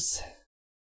incubators.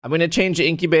 I'm going to change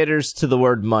incubators to the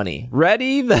word money.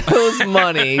 Ready those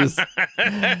monies.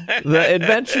 The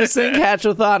Adventure Sync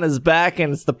Hatchathon is back,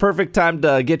 and it's the perfect time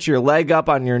to get your leg up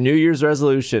on your New Year's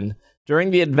resolution. During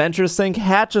the Adventure Sync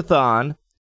Hatchathon,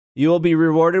 you will be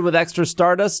rewarded with extra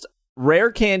Stardust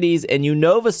rare candies and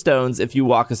Unova stones if you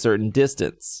walk a certain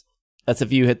distance. That's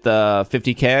if you hit the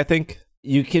 50K, I think.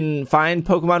 You can find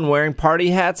Pokemon wearing party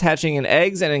hats, hatching in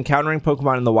eggs, and encountering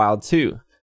Pokemon in the wild too.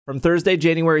 From Thursday,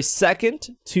 January 2nd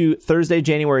to Thursday,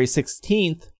 January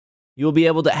 16th, you will be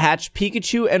able to hatch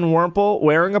Pikachu and Wurmple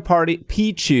wearing a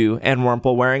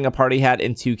party hat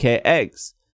in 2K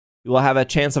eggs. You will have a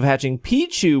chance of hatching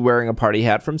Pichu wearing a party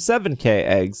hat from 7K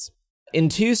eggs. In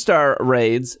 2-star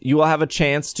raids, you will have a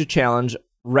chance to challenge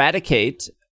Raticate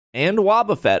and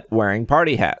Wobbuffet wearing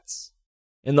party hats.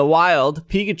 In the wild,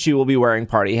 Pikachu will be wearing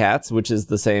party hats, which is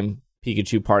the same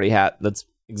Pikachu party hat that's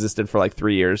existed for like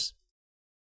 3 years.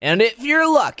 And if you're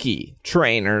lucky,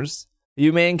 trainers,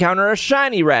 you may encounter a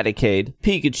shiny Raticate,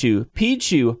 Pikachu,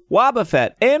 Pichu,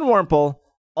 Wobbuffet, and Wurmple,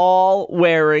 all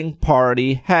wearing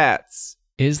party hats.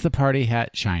 Is the party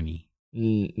hat shiny?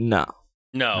 No.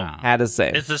 No. Hat is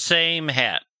same. It's the same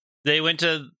hat. They went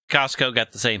to Costco,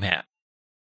 got the same hat.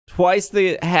 Twice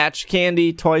the hatch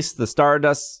candy, twice the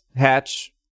Stardust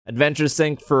hatch. Adventure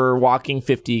Sync for walking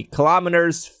 50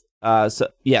 kilometers. So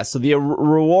the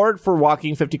reward for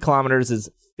walking 50 kilometers is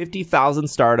 50,000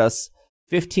 Stardust,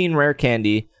 15 rare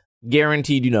candy,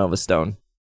 guaranteed Unova Stone.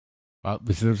 Well,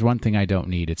 if there's one thing I don't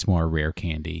need, it's more rare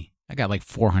candy. I got like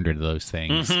 400 of those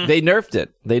things. Mm-hmm. They nerfed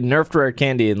it. They nerfed rare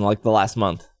candy in like the last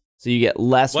month. So you get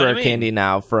less rare candy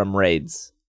now from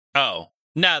raids. Oh,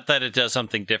 not that it does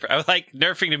something different. I was like,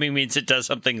 nerfing to me means it does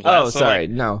something less. Oh, sorry, like,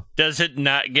 no. Does it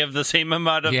not give the same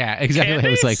amount of Yeah, exactly. candies?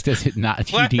 I was like, does it not?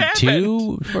 Do you What need happened?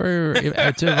 2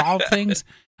 to evolve things?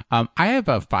 I have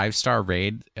a 5-star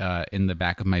raid in the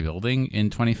back of my building in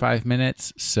 25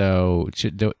 minutes. So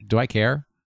do I care?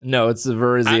 No, it's a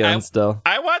Virizion still.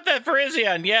 I want that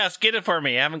Virizion. Yes, get it for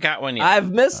me. I haven't got one yet.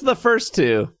 I've missed the first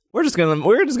 2. We're just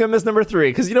gonna miss number 3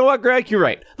 because you know what, Greg, you're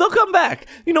right. They'll come back.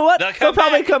 You know what? They'll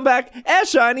probably come back as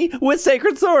shiny with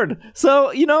Sacred Sword.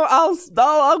 So you know,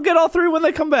 I'll get all 3 when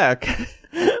they come back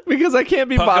because I can't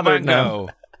be bothered now. Go.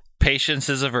 Patience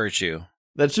is a virtue.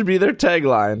 That should be their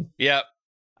tagline. Yep.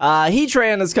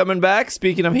 Heatran is coming back.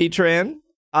 Speaking of Heatran,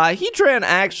 Heatran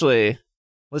actually.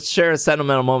 Let's share a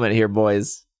sentimental moment here,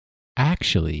 boys.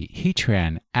 Actually,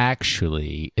 Heatran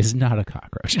actually is not a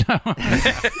cockroach.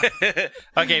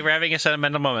 Okay, we're having a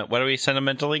sentimental moment. What are we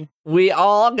sentimentally? We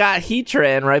all got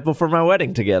Heatran right before my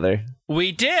wedding together.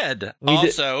 We did.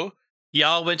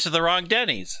 Y'all went to the wrong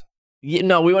Denny's.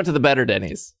 No, we went to the better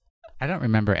Denny's. I don't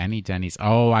remember any Denny's.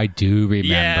 Oh, I do remember.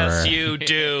 Yes, you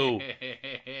do.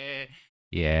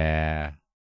 Yeah.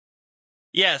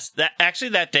 Yes,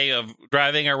 that day of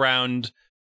driving around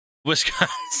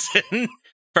Wisconsin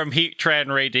from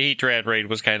Heatran raid to Heatran raid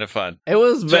was kind of fun. It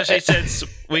was, especially since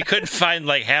we couldn't find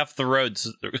like half the roads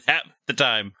half the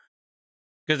time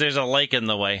because there's a lake in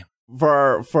the way.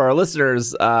 For our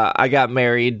listeners, I got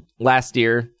married last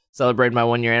year, celebrated my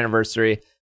 1-year anniversary.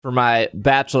 For my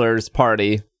bachelor's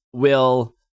party,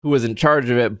 Will, who was in charge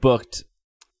of it, booked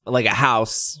like a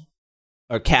house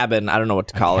or cabin. I don't know what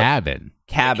to call it.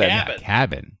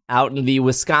 Cabin. Out in the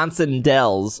Wisconsin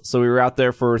Dells. So we were out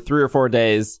there for 3 or 4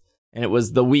 days, and it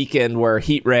was the weekend where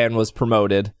Heatran was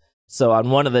promoted. So on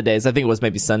one of the days, I think it was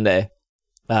maybe Sunday,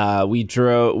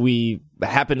 we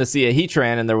happened to see a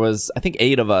Heatran, and there was, I think,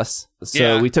 8 of us.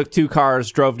 So we took 2 cars,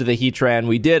 drove to the Heatran.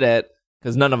 We did it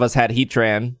because none of us had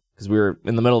Heatran because we were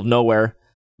in the middle of nowhere,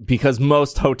 because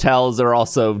most hotels are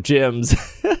also gyms.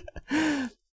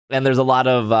 And there's a lot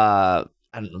of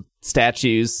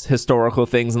statues, historical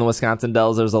things in the Wisconsin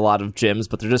Dells. There's a lot of gyms,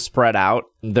 but they're just spread out.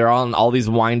 They're on all these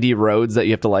windy roads that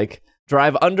you have to like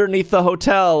drive underneath the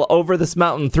hotel, over this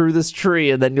mountain, through this tree,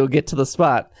 and then you'll get to the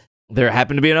spot. There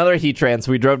happened to be another Heatran,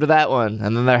 so we drove to that one.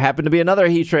 And then there happened to be another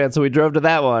Heatran, so we drove to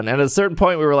that one. And at a certain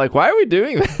point, we were like, why are we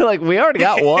doing that? Like, we already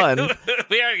got one.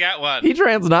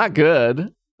 Heatran's not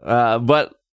good.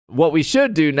 But what we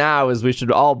should do now is we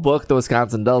should all book the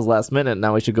Wisconsin Dells last minute.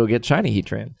 Now we should go get shiny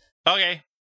Heatran. Okay.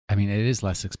 I mean, it is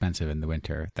less expensive in the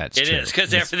winter. That's true. It is,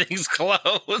 because everything's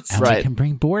closed. And right. We can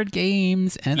bring board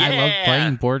games, and I love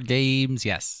playing board games.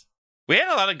 Yes. We had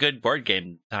a lot of good board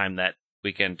game time that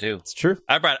weekend, too. It's true.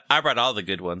 I brought all the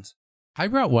good ones. I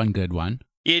brought one good one.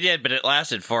 You did, but it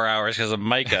lasted 4 hours because of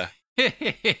Micah.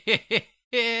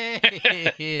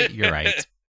 You're right.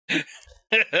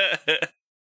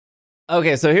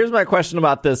 Okay, so here's my question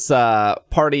about this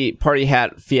party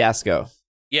hat fiasco.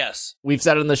 Yes. We've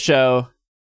said it in the show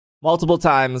multiple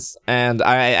times, and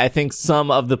I think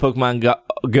some of the Pokemon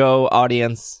Go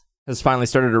audience has finally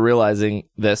started realizing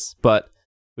this, but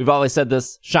we've always said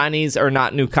this: shinies are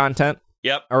not new content.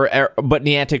 Yep. But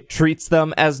Niantic treats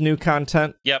them as new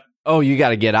content. Yep. Oh, you got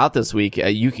to get out this week.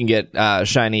 You can get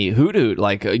shiny Hoot Hoot.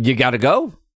 Like, you got to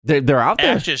go. They're out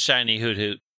there. Ash's shiny Hoot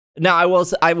Hoot. Now, I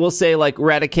will say, like,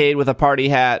 Raticate with a party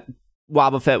hat,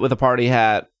 Wobbuffet with a party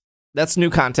hat. That's new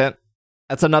content.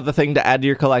 That's another thing to add to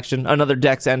your collection. Another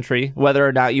Dex entry. Whether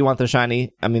or not you want the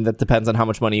shiny, I mean, that depends on how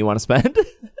much money you want to spend.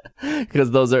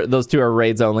 Because those two are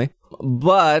raids only.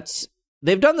 But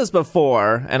they've done this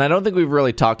before, and I don't think we've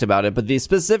really talked about it, but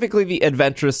specifically the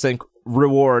Adventure Sync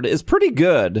reward is pretty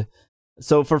good.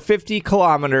 So for 50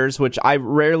 kilometers, which I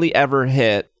rarely ever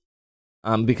hit,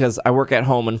 because I work at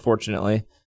home, unfortunately.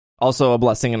 Also a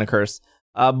blessing and a curse.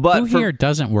 But who here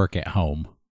doesn't work at home?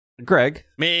 Greg.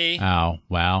 Me. Oh,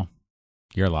 well,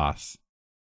 your loss.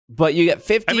 But you get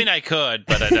 50... I mean, I could,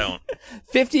 but I don't.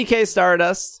 50k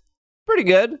Stardust. Pretty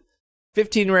good.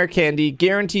 15 rare candy.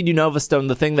 Guaranteed Unova Stone,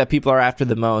 the thing that people are after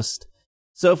the most.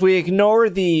 So if we ignore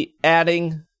the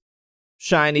adding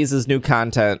shinies as new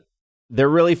content, they're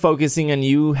really focusing on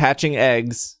you hatching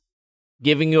eggs,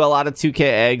 giving you a lot of 2k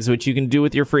eggs, which you can do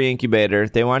with your free incubator.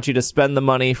 They want you to spend the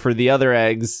money for the other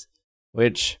eggs,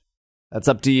 which that's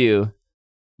up to you.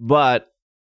 But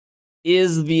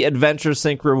is the Adventure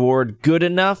Sync reward good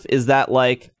enough? Is that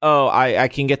like, oh, I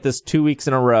can get this 2 weeks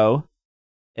in a row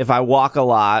if I walk a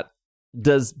lot?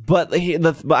 But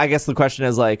I guess the question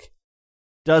is, like,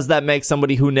 does that make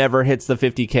somebody who never hits the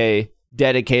 50k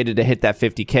dedicated to hit that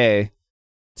 50k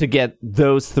to get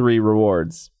those 3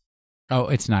 rewards? Oh,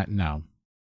 it's not. No,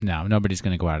 nobody's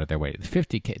going to go out of their way.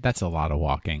 50k, that's a lot of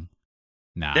walking.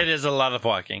 No. It is a lot of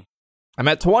walking. I'm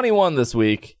at 21 this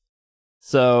week.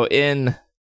 So in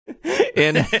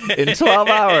 12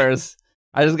 hours,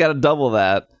 I just got to double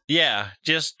that. Yeah,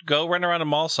 just go run around a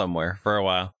mall somewhere for a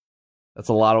while. That's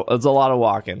a lot of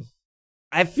walking.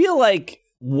 I feel like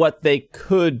what they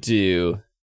could do,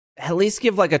 at least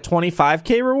give like a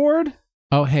 25k reward.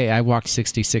 Oh, hey, I walked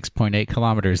 66.8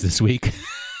 kilometers this week.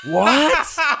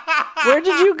 What? Where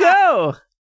did you go?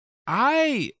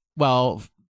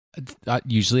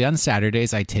 Usually on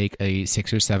Saturdays I take a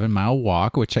 6 or 7 mile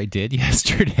walk, which I did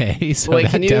yesterday. So wait,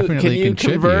 that can you definitely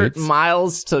convert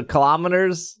miles to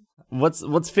kilometers? What's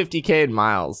 50k in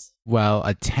miles? Well,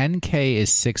 a 10k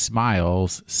is 6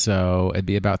 miles, so it'd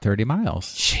be about 30 miles.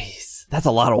 Jeez, that's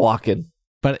a lot of walking.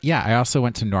 But yeah, I also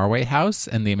went to Norway House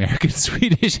and the American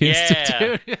Swedish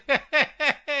Institute.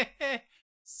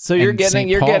 So you're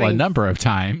getting a number of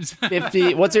times.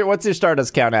 50. What's your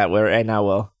Stardust count at right now,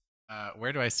 Will?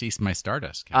 Where do I see my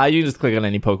Stardust count? You can just click on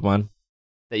any Pokemon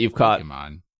that you've caught.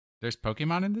 Pokemon. There's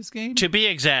Pokemon in this game? To be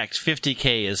exact,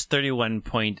 50k is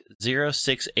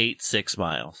 31.0686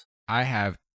 miles. I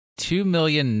have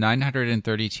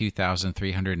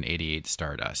 2,932,388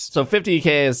 Stardust. So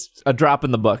 50k is a drop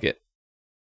in the bucket.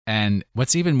 And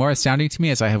what's even more astounding to me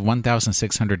is I have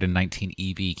 1,619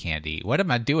 EV candy. What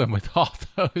am I doing with all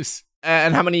those?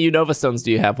 And how many Unova Stones do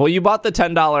you have? Well, you bought the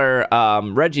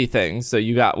 $10 Reggie thing, so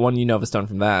you got 1 Unova Stone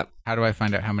from that. How do I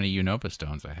find out how many Unova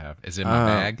Stones I have? Is it in my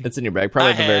bag? It's in your bag,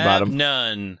 probably at the very bottom.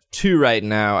 None. 2 right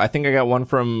now. I think I got 1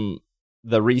 from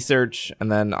the research,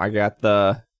 and then I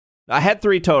had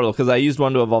 3 total, because I used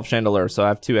 1 to evolve Chandelure, so I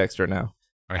have 2 extra now.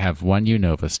 I have 1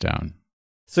 Unova Stone.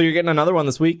 So you're getting another one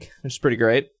this week, which is pretty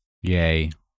great.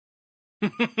 Yay.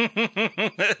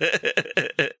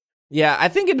 Yeah, I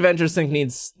think Adventure Sync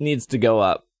needs to go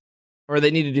up. Or they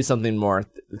need to do something more.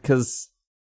 Because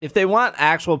if they want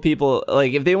actual people,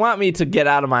 like, if they want me to get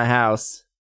out of my house,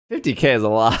 50k is a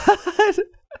lot.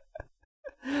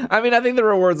 I mean, I think the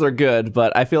rewards are good,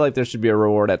 but I feel like there should be a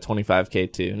reward at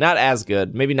 25k too. Not as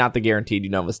good. Maybe not the guaranteed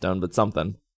Unova Stone, but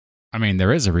something. I mean,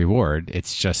 there is a reward.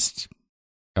 It's just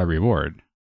a reward.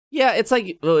 Yeah, it's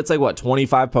like what,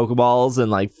 25 Pokeballs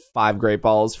and like 5 Great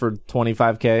Balls for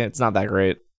 25k? It's not that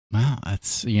great. Well,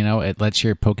 that's, it lets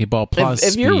your Pokeball Plus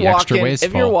if you're be extra wasteful.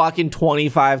 If you're walking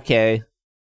 25k,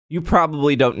 you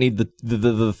probably don't need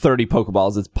the 30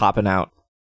 Pokeballs that's popping out.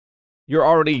 You're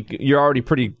already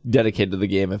pretty dedicated to the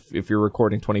game if you're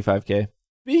recording 25k.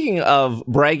 Speaking of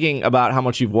bragging about how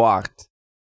much you've walked,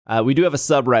 we do have a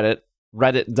subreddit,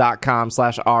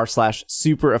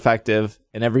 reddit.com/r/super effective,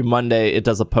 and every Monday it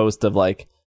does a post of like,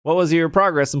 what was your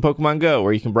progress in Pokemon Go,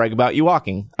 where you can brag about you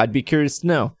walking. I'd be curious to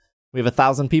know. We have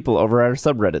 1,000 people over at our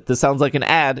subreddit. This sounds like an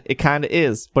ad. It kind of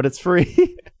is, but it's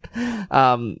free.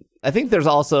 I think there's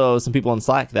also some people in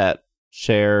Slack that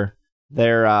share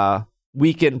their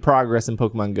weekend progress in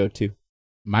Pokemon Go too.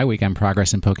 My weekend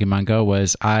progress in Pokemon Go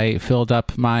was I filled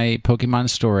up my Pokemon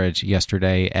storage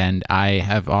yesterday, and I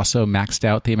have also maxed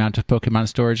out the amount of Pokemon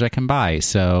storage I can buy.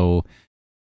 So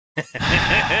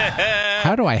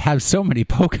how do I have so many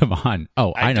Pokemon?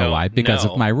 Oh, I know why. Because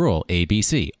of my rule,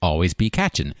 ABC, always be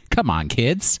catching. Come on,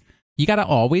 kids. You got to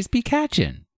always be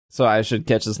catching. So I should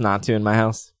catch this Natu in my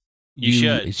house? You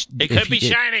should. It could be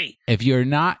shiny. If you're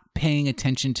not paying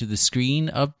attention to the screen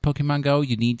of Pokemon Go,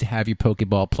 you need to have your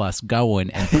Pokeball Plus going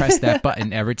and press that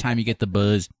button every time you get the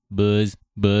buzz.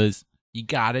 You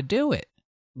gotta do it.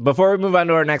 Before we move on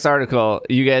to our next article,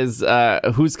 you guys,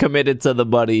 who's committed to the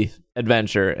buddy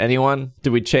adventure? Anyone?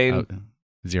 Did we change?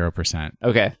 0%.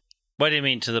 Okay. What do you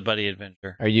mean to the buddy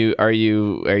adventure? Are you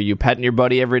petting your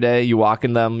buddy every day? You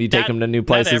walking them? You take them to new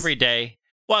places? Not every day.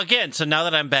 Well, again, so now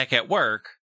that I'm back at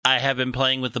work, I have been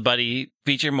playing with the buddy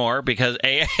feature more because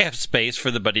A, I have space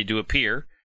for the buddy to appear,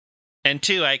 and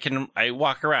 2, I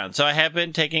walk around. So I have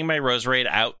been taking my Roserade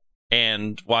out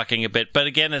and walking a bit, but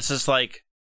again, it's just like,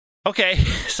 okay,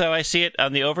 so I see it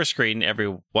on the overscreen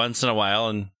every once in a while,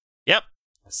 and yep.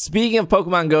 Speaking of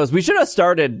Pokemon Go's, we should have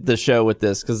started the show with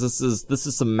this because this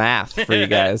is some math for you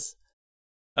guys.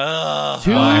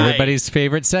 Everybody's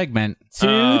favorite segment.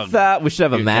 We should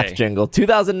have a math jingle.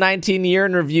 2019 year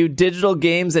in review, digital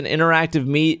games and interactive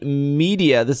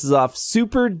media. This is off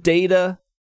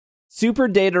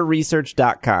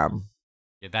superdataresearch.com.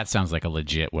 Yeah, that sounds like a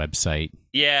legit website.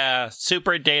 Yeah,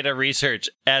 Super Data Research,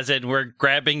 as in we're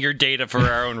grabbing your data for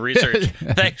our own research.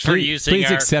 Thanks for using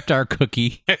Please accept our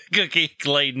cookie.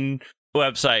 Cookie-laden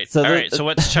website. All right, so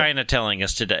what's China telling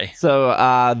us today? So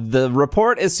the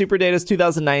report is Superdata's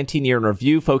 2019 year in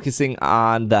review, focusing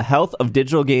on the health of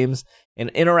digital games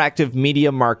and interactive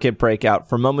media market breakout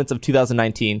for moments of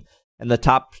 2019 and the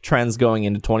top trends going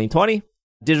into 2020.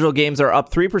 Digital games are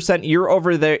up 3% year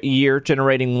over year,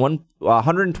 generating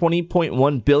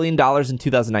 $120.1 billion in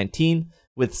 2019,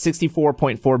 with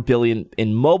 $64.4 billion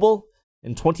in mobile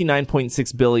and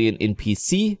 $29.6 billion in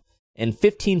PC and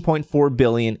 $15.4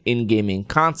 billion in gaming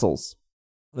consoles.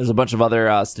 There's a bunch of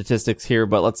other statistics here,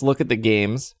 but let's look at the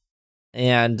games.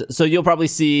 And so you'll probably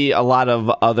see a lot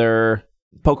of other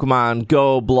Pokemon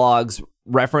Go blogs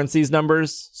reference these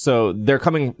numbers. So they're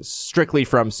coming strictly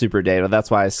from Super Data. That's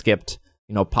why I skipped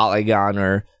Polygon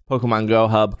or Pokemon Go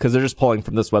Hub, because they're just pulling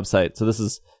from this website. So this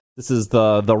is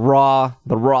the raw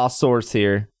source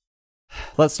here.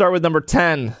 Let's start with number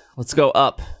 10. Let's go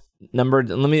up. Let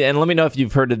me know if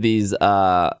you've heard of these.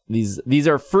 These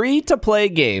are free to play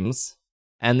games,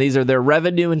 and these are their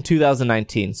revenue in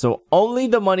 2019. So only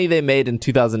the money they made in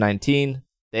 2019.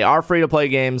 They are free to play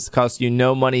games, cost you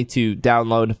no money to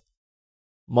download.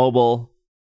 Mobile.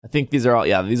 I think these are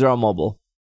all mobile.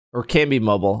 Or can be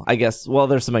mobile, I guess. Well,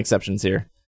 there's some exceptions here.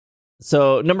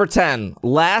 So, number 10,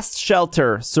 Last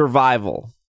Shelter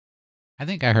Survival. I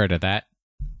think I heard of that.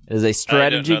 It is a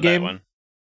strategy game. It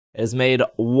has made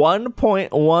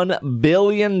 $1.1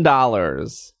 billion.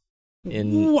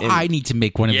 I need to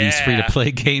make one of these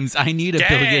free-to-play games. I need $1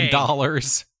 billion.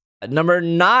 Number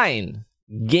 9,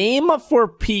 Game for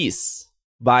Peace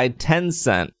by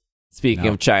Tencent. Speaking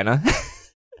of China.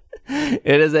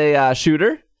 It is a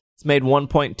shooter. It's made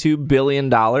 $1.2 billion.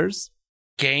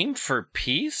 Game for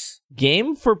Peace?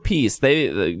 Game for Peace.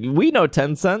 We know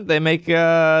Tencent.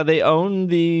 They own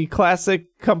the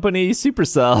classic company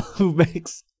Supercell, who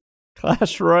makes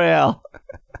Clash Royale.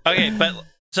 Okay, but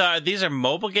so these are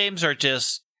mobile games or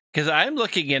just... Because I'm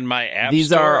looking in my app These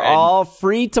store. These are all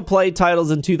free-to-play titles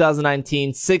in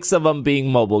 2019, 6 of them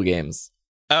being mobile games.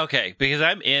 Okay, because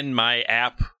I'm in my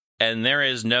app, and there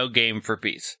is no Game for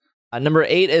Peace. Number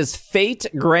 8 is Fate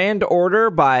Grand Order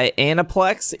by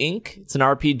Aniplex Inc. It's an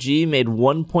RPG, made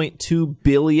 $1.2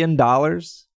 billion.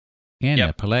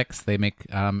 Aniplex, they make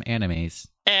animes.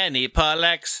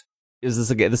 Aniplex.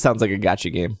 This sounds like a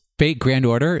gacha game. Fate Grand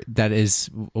Order, that is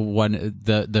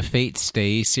the Fate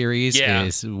Stay series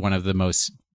is one of the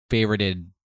most favorite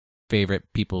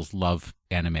people's love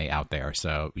anime out there.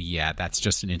 So yeah, that's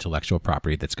just an intellectual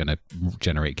property that's going to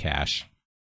generate cash.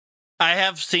 I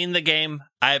have seen the game.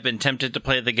 I have been tempted to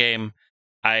play the game.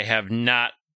 I have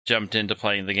not jumped into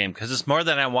playing the game because it's more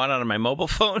than I want on my mobile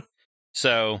phone.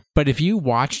 So, but if you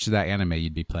watched that anime,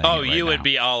 you'd be playing. Oh, you would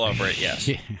be all over it.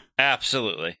 Yes,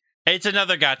 absolutely. It's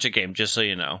another gacha game, just so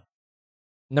you know.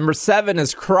 Number 7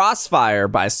 is Crossfire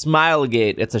by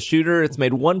Smilegate. It's a shooter. It's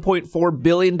made $1.4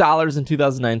 billion in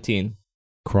 2019.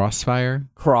 Crossfire.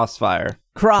 Crossfire.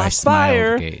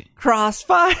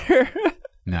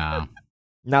 No.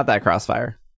 Not that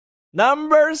Crossfire.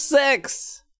 Number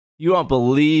 6. You won't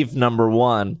believe number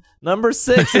 1. Number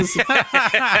 6 is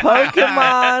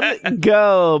Pokemon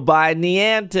Go by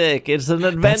Niantic. It's an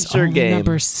adventure game.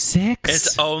 Number 6?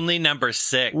 It's only number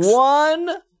 6.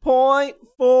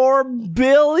 $1.4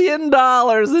 billion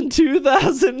in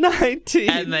 2019.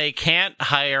 And they can't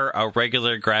hire a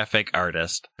regular graphic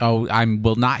artist. Oh, I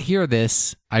will not hear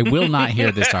this. I will not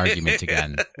hear this argument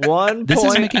again. This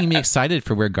is making me excited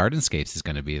for where Gardenscapes is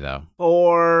going to be, though.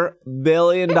 $4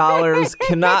 billion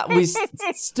we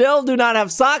still do not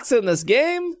have socks in this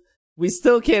game. We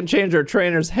still can't change our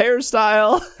trainer's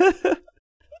hairstyle.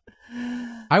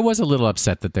 I was a little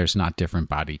upset that there's not different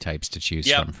body types to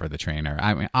choose from for the trainer.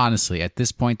 I mean, honestly, at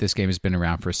this point, this game has been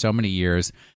around for so many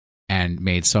years and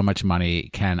made so much money.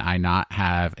 Can I not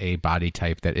have a body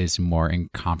type that is more in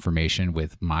confirmation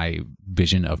with my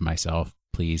vision of myself?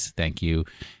 Please, thank you.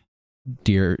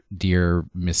 Dear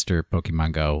Mr.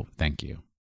 Pokemon Go, thank you.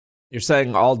 You're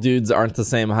saying all dudes aren't the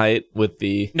same height with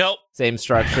the same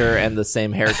structure and the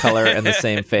same hair color and the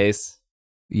same face?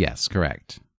 Yes,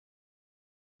 correct.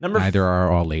 Neither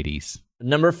are all ladies.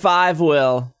 Number 5,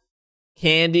 Will.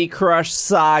 Candy Crush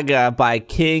Saga by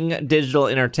King Digital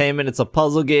Entertainment. It's a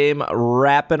puzzle game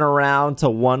wrapping around to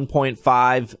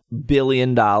 $1.5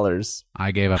 billion.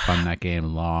 I gave up on that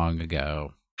game long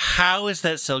ago. How is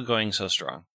that still going so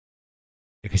strong?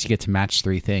 Because you get to match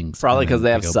 3 things. Probably because they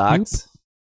have socks. Boop.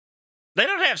 They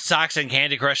don't have socks in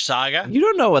Candy Crush Saga. You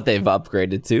don't know what they've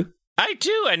upgraded to. I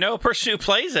do. I know a person who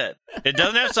plays it. It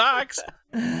doesn't have socks.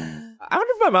 I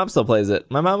wonder if my mom still plays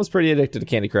it. My mom was pretty addicted to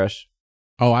Candy Crush.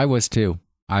 Oh, I was too.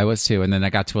 And then I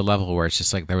got to a level where it's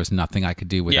just like there was nothing I could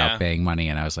do without paying money.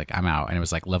 And I was like, I'm out. And it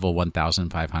was like level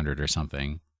 1,500 or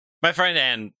something. My friend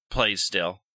Ann plays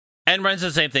still. And runs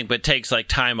the same thing, but takes like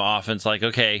time off. And it's like,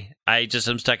 okay, I just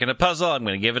am stuck in a puzzle. I'm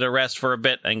going to give it a rest for a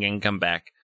bit and then come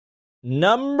back.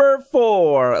 Number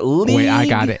 4. League. Wait, I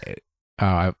got it.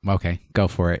 Oh, okay. Go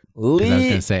for it. I was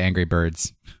going to say Angry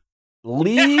Birds.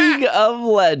 League of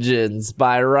Legends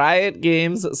by Riot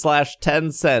Games /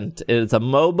 Tencent. It's a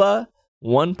MOBA,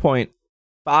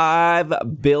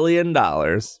 $1.5 billion.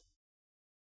 That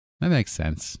makes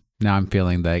sense. Now I'm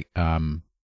feeling like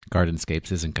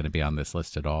Gardenscapes isn't going to be on this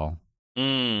list at all.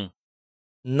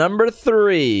 Number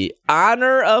 3,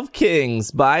 Honor of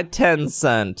Kings by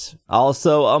Tencent.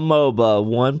 Also a MOBA,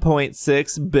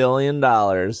 $1.6 billion.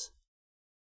 It's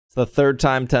the third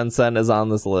time Tencent is on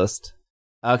this list.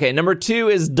 Okay, number 2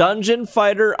 is Dungeon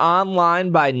Fighter Online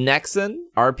by Nexon.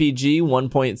 RPG,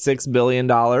 $1.6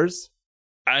 billion.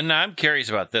 And I'm curious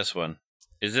about this one.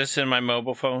 Is this in my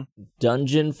mobile phone?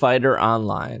 Dungeon Fighter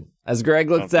Online. As Greg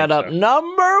looks that up,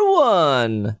 number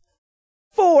 1,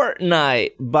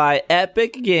 Fortnite by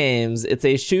Epic Games. It's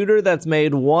a shooter that's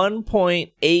made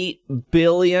 $1.8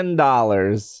 billion.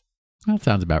 That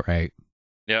sounds about right.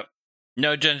 Yep.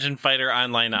 No Dungeon Fighter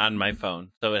Online on my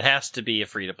phone, so it has to be a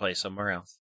free-to-play somewhere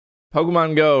else.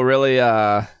 Pokemon Go really,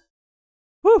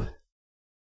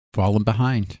 falling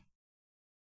behind.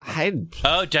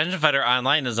 Dungeon Fighter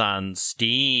Online is on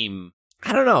Steam.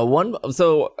 I don't know.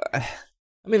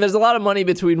 There's a lot of money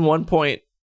between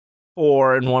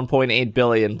 1.4 and 1.8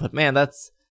 billion, but man,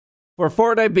 that's for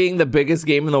Fortnite being the biggest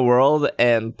game in the world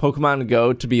and Pokemon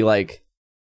Go to be like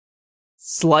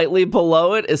slightly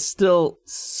below it is still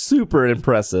super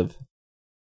impressive.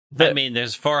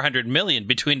 There's 400 million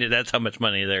between it. That's how much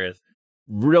money there is.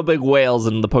 Real big whales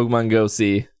in the Pokemon Go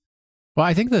sea. Well,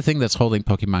 I think the thing that's holding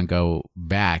Pokemon Go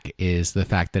back is the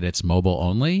fact that it's mobile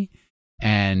only.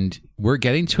 And we're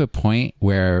getting to a point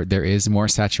where there is more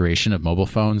saturation of mobile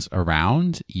phones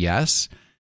around, yes.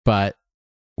 But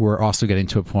we're also getting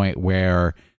to a point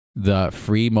where the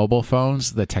free mobile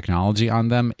phones, the technology on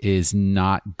them is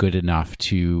not good enough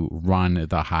to run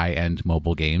the high-end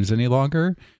mobile games any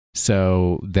longer.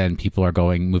 So then people are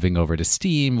moving over to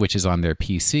Steam, which is on their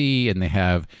PC, and they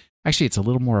have, actually it's a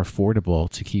little more affordable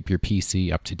to keep your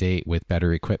PC up to date with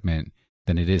better equipment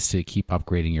than it is to keep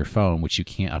upgrading your phone, which you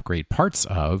can't upgrade parts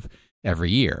of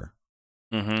every year.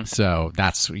 Mm-hmm. So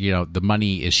that's, the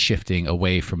money is shifting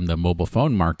away from the mobile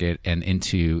phone market and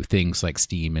into things like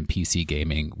Steam and PC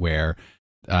gaming, where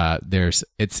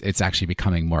it's actually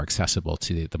becoming more accessible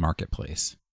to the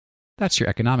marketplace. That's your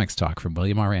economics talk from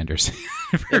William R. Anderson.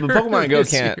 But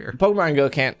Pokemon Go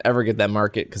can't ever get that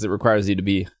market because it requires you to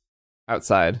be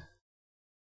outside.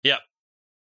 Yep.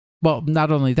 Well,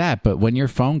 not only that, but when your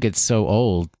phone gets so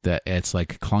old that it's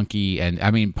like clunky, and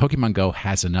Pokemon Go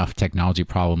has enough technology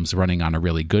problems running on a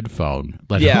really good phone.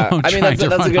 That's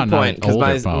a good point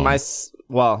because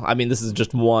this is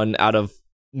just one out of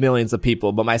millions of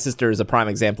people, but my sister is a prime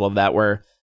example of that, where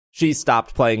she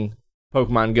stopped playing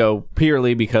Pokemon Go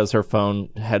purely because her phone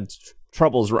had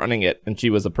troubles running it, and she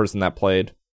was a person that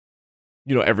played,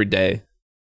 every day,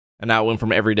 and now it went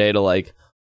from every day to like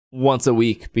once a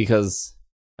week because.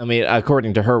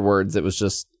 According to her words, it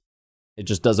just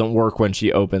doesn't work when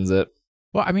she opens it.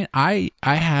 Well, I mean, I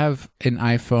have an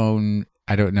iPhone.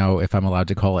 I don't know if I'm allowed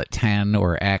to call it 10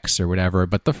 or X or whatever,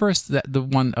 but the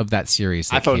one of that series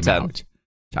that iPhone came 10. out,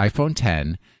 iPhone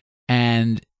 10,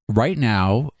 and right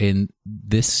now in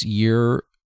this year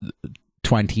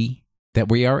 20 that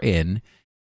we are in,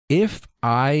 if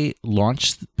I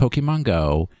launch Pokemon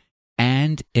Go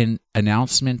and an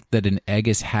announcement that an egg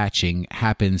is hatching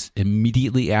happens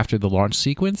immediately after the launch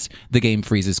sequence, the game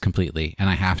freezes completely and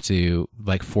I have to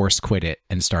force quit it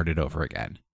and start it over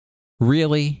again.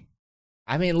 Really?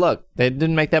 I mean, look, they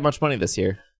didn't make that much money this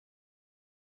year.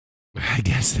 I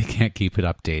guess they can't keep it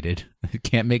updated.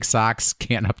 Can't make socks,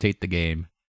 can't update the game.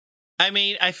 I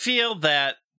mean, I feel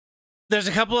that there's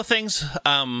a couple of things.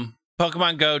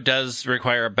 Pokemon Go does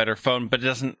require a better phone, but it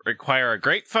doesn't require a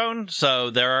great phone.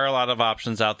 So there are a lot of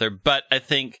options out there. But I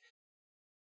think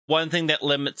one thing that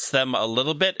limits them a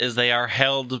little bit is they are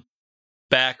held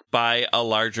back by a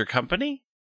larger company.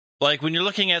 Like when you're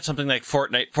looking at something like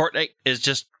Fortnite is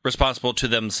just responsible to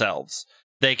themselves.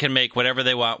 They can make whatever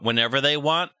they want whenever they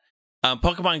want.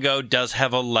 Pokemon Go does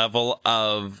have a level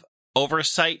of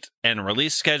oversight and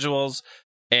release schedules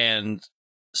and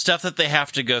stuff that they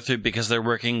have to go through because they're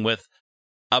working with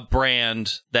a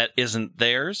brand that isn't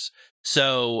theirs.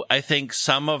 So I think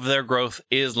some of their growth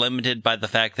is limited by the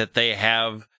fact that they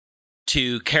have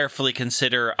to carefully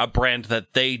consider a brand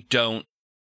that they don't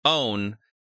own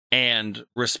and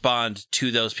respond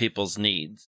to those people's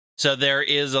needs. So there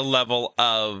is a level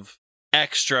of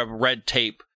extra red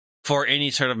tape for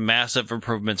any sort of massive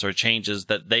improvements or changes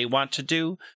that they want to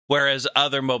do, whereas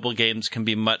other mobile games can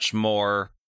be much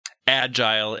more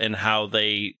agile in how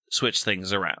they switch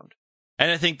things around.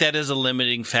 And I think that is a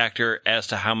limiting factor as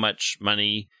to how much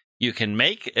money you can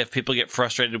make. If people get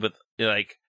frustrated with,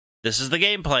 this is the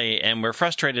gameplay and we're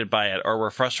frustrated by it, or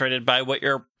we're frustrated by what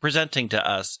you're presenting to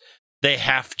us, they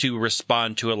have to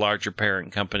respond to a larger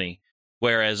parent company,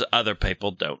 whereas other people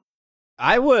don't.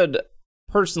 I would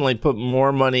personally put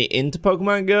more money into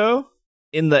Pokemon Go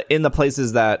in the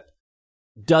places that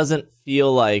doesn't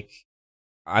feel like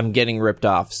I'm getting ripped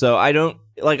off. So I don't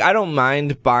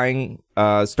mind buying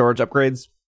storage upgrades,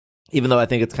 even though I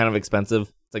think it's kind of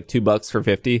expensive. It's like $2 for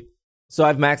 50. So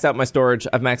I've maxed out my storage.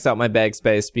 I've maxed out my bag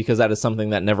space because that is something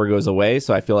that never goes away.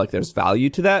 So I feel like there's value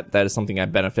to that. That is something I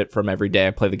benefit from every day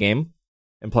I play the game.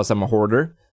 And plus I'm a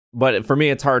hoarder. But for me,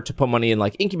 it's hard to put money in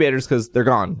incubators because they're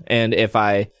gone. And if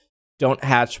I don't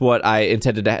hatch what I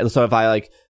intended to, so if I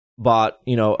bought,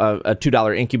 a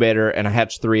 $2 incubator and I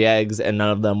hatched 3 eggs and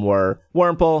none of them were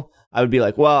Wurmple, I would be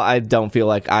like, well, I don't feel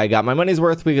like I got my money's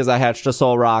worth because I hatched a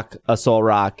Solrock,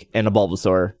 and a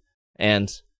Bulbasaur. And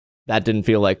that didn't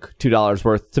feel like $2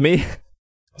 worth to me.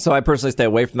 So I personally stay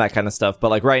away from that kind of stuff.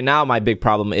 But right now, my big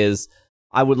problem is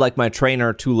I would like my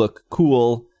trainer to look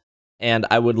cool and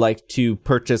I would like to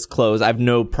purchase clothes. I have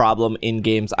no problem in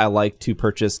games. I like to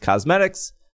purchase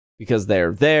cosmetics because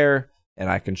they're there and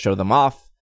I can show them off.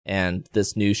 And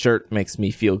this new shirt makes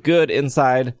me feel good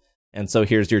inside. And so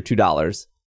here's your $2.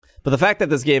 But the fact that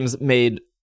this game's made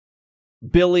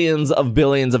billions of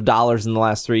dollars in the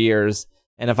last 3 years,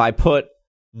 and if I put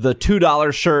the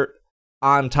 $2 shirt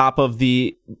on top of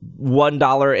the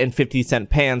 $1.50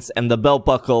 pants and the belt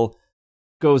buckle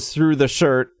goes through the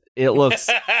shirt, it looks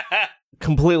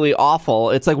completely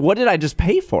awful. It's like, what did I just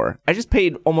pay for? I just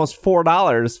paid almost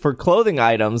 $4 for clothing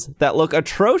items that look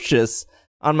atrocious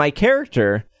on my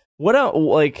character. What am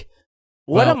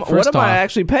I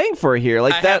actually paying for here?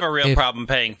 I have a real problem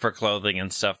paying for clothing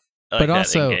and stuff like but that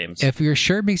also, in games. if your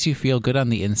shirt makes you feel good on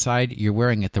the inside, you're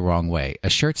wearing it the wrong way. A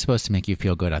shirt's supposed to make you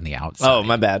feel good on the outside. Oh,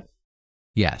 my bad.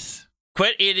 Yes.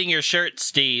 Quit eating your shirt,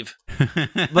 Steve.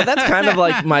 But that's kind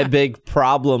of my big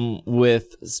problem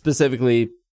with specifically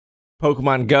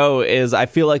Pokemon Go is I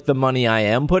feel like the money I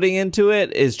am putting into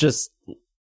it is just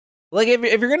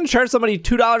if you're going to charge somebody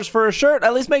 $2 for a shirt,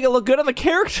 at least make it look good on the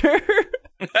character.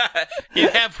 You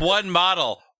have one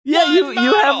model. Yeah,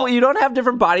 you don't have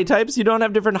different body types. You don't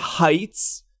have different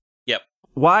heights. Yep.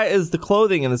 Why is the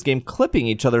clothing in this game clipping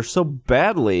each other so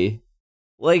badly?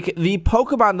 The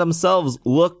Pokemon themselves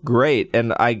look great,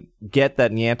 and I get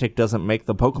that Niantic doesn't make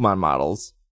the Pokemon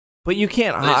models, but you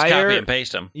can't just copy and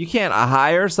paste them. You can't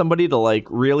hire somebody to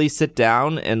really sit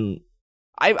down and.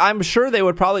 I'm sure they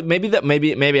would probably maybe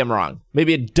I'm wrong.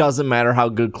 Maybe it doesn't matter how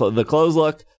good the clothes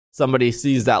look. Somebody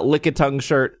sees that Lickitung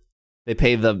shirt, they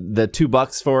pay the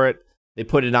 $2 for it, they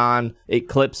put it on, it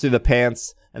clips through the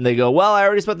pants, and they go, "Well, I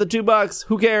already spent the $2.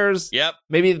 Who cares?" Yep.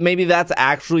 Maybe that's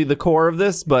actually the core of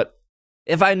this. But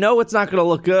if I know it's not going to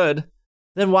look good,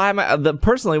 then why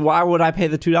would I pay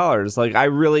the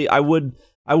 $2?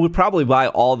 I would probably buy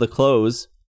all the clothes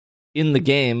in the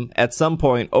game at some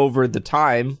point over the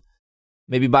time.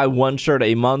 maybe buy one shirt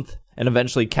a month and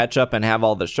eventually catch up and have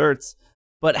all the shirts.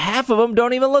 But half of them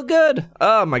don't even look good.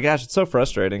 Oh my gosh, it's so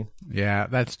frustrating. Yeah,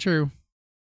 that's true.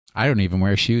 I don't even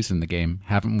wear shoes in the game.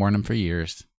 Haven't worn them for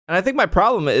years. And I think my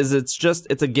problem is it's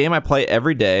a game I play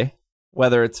every day,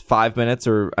 whether it's 5 minutes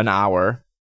or an hour.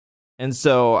 And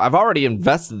so I've already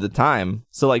invested the time.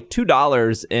 So like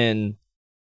 $2 in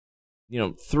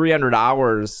 300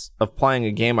 hours of playing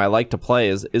a game I like to play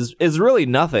is really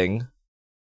nothing.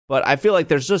 But I feel like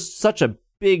there's just such a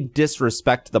big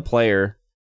disrespect to the player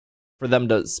for them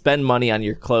to spend money on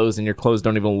your clothes, and your clothes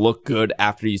don't even look good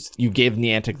after you gave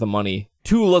Niantic the money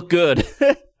to look good.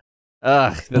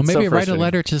 That's well, maybe so write a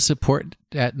letter to support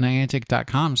at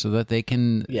Niantic.com so that they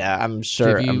can I'm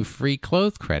sure give you free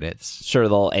clothes credits. Sure,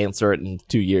 they'll answer it in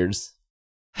 2 years.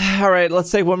 All right, let's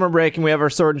take one more break, and we have our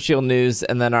Sword and Shield news,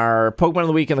 and then our Pokemon of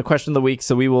the Week and the Question of the Week,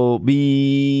 so we will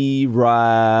be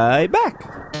right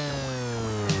back.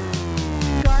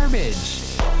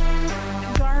 Garbage.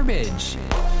 Garbage.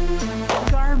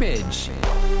 Garbage.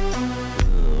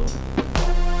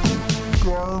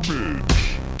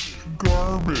 Garbage.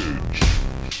 Garbage.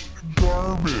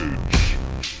 Garbage.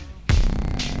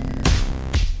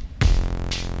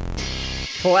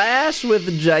 Clash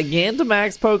with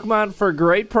Gigantamax Pokemon for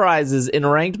great prizes in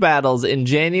ranked battles in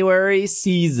January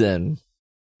season.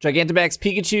 Gigantamax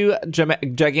Pikachu,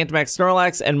 Gigantamax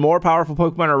Snorlax, and more powerful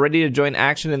Pokemon are ready to join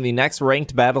action in the next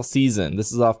ranked battle season.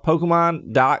 This is off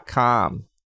Pokemon.com.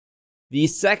 The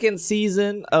second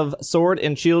season of Sword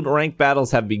and Shield ranked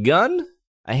battles have begun.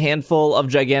 A handful of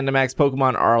Gigantamax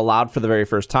Pokemon are allowed for the very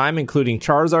first time, including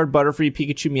Charizard, Butterfree,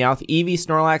 Pikachu, Meowth, Eevee,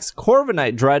 Snorlax,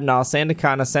 Corviknight, Dreadnought,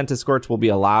 Sandaconda, Centiskorch will be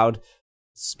allowed.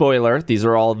 Spoiler, these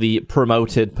are all the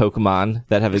promoted Pokemon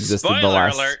that have existed the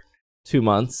last 2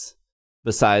 months,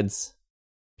 besides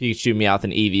Pikachu, Meowth,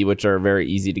 and Eevee, which are very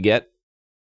easy to get.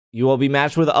 You will be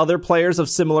matched with other players of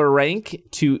similar rank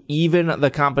to even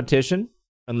the competition,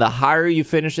 and the higher you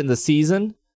finish in the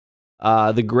season,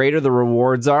 the greater the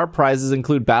rewards are. Prizes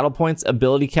include battle points,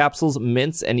 ability capsules,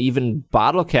 mints, and even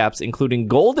bottle caps, including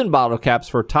golden bottle caps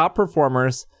for top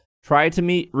performers. Try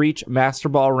to reach Master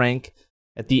Ball rank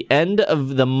at the end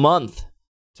of the month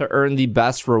to earn the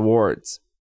best rewards.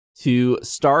 To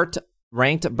start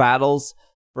ranked battles,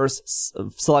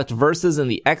 select Versus in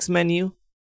the X menu.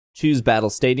 Choose Battle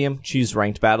Stadium. Choose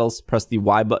Ranked Battles. Press the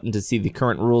Y button to see the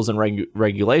current rules and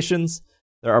regulations.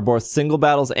 There are both single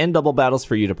battles and double battles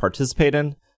for you to participate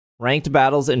in. Ranked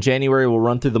battles in January will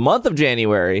run through the month of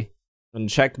January, and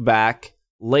check back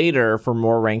later for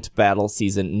more ranked battle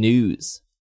season news.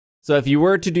 So if you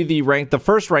were to do the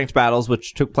first ranked battles,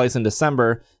 which took place in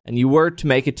December, and you were to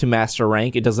make it to Master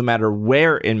Rank, it doesn't matter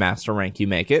where in Master Rank you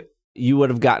make it, you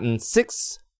would have gotten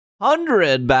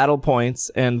 600 battle points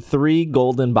and 3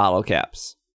 golden bottle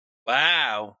caps.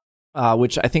 Wow.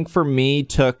 Which I think for me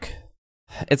took...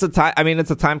 It's a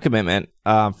time commitment.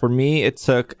 For me, it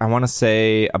took, I want to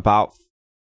say, about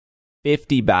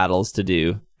 50 battles to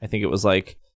do. I think it was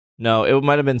it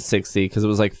might have been 60, because it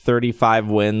was 35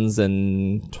 wins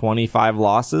and 25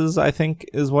 losses, I think,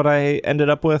 is what I ended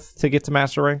up with to get to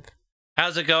Master Rank.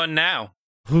 How's it going now?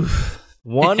 1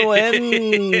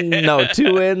 win,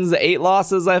 2 wins, 8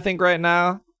 losses, I think, right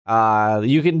now.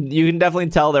 You can definitely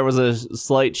tell there was a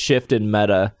slight shift in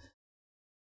meta.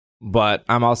 But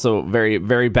I'm also very,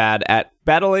 very bad at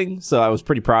battling, so I was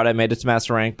pretty proud I made it to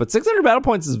Master Rank. But 600 battle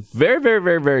points is very, very,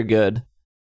 very, very good.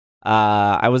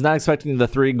 I was not expecting the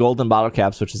 3 golden bottle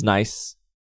caps, which is nice.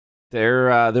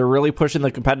 They're really pushing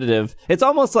the competitive. It's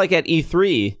almost like at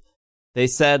E3, they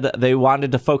said they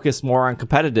wanted to focus more on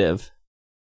competitive,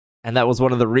 and that was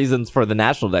one of the reasons for the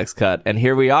National Dex cut. And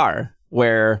here we are,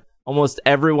 where almost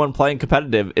everyone playing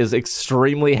competitive is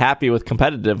extremely happy with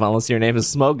competitive, unless your name is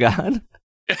Smogon.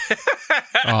 What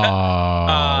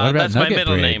about that's Nugget my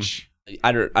middle Bridge? name.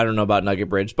 I don't know about Nugget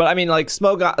Bridge, but I mean,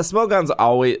 Smogon's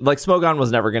always Smogon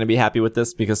was never going to be happy with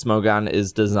this, because Smogon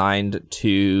is designed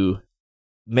to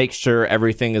make sure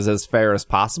everything is as fair as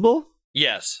possible.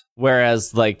 Yes.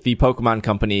 Whereas the Pokemon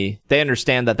Company, they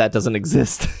understand that doesn't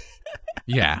exist.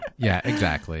 Yeah,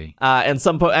 exactly. And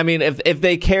if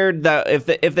they cared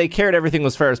if they cared everything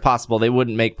was fair as possible, they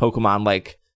wouldn't make Pokemon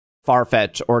like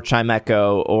Farfetch or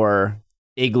Chimecho or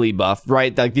Igglybuff,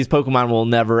 right? These Pokemon will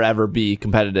never ever be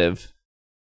competitive.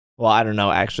 Well, I don't know.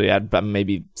 Actually,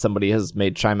 maybe somebody has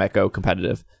made Chimecho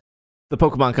competitive. The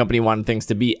Pokemon Company wanted things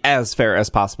to be as fair as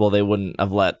possible. They wouldn't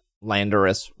have let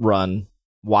Landorus run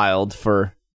wild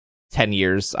for 10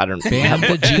 years. I don't know. Ban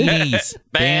the genies.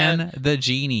 Ban the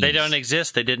genies. They don't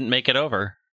exist. They didn't make it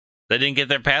over. They didn't get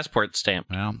their passport stamp.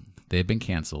 Well, they've been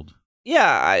canceled.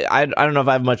 Yeah, I don't know if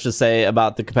I have much to say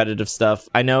about the competitive stuff.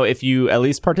 I know if you at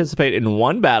least participate in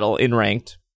one battle in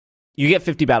ranked, you get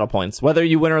 50 battle points. Whether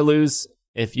you win or lose,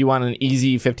 if you want an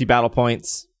easy 50 battle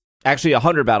points, actually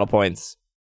 100 battle points,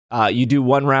 you do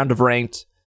one round of ranked,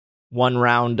 one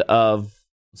round of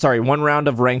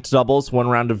ranked doubles, one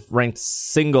round of ranked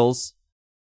singles,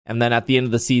 and then at the end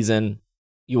of the season,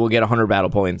 you will get 100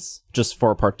 battle points just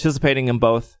for participating in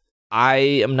both. I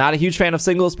am not a huge fan of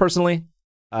singles personally.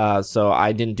 So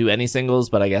I didn't do any singles,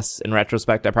 but I guess in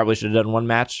retrospect, I probably should have done one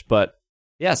match. But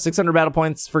yeah, 600 battle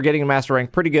points for getting a master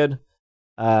rank, pretty good.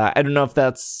 I don't know if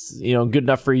that's, good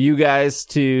enough for you guys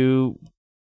to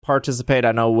participate.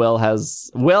 I know Will,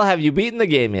 have you beaten the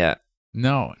game yet?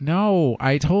 No,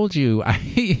 I told you. I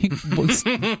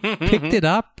picked it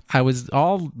up. I was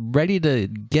all ready to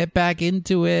get back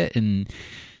into it and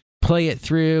play it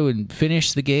through and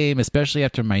finish the game, especially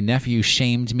after my nephew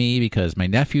shamed me because my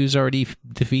nephew's already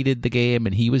defeated the game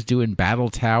and he was doing Battle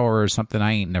Tower or something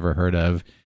I ain't never heard of.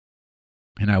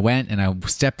 And I went and I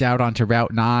stepped out onto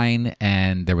Route 9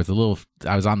 and I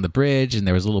was on the bridge and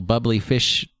there was a little bubbly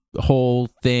fish hole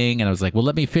thing and I was like, well,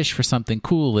 let me fish for something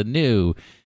cool and new.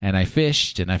 And I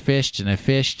fished and I fished and I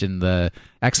fished and the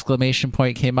exclamation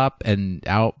point came up and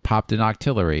out popped an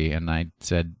octillery. And I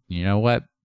said, you know what?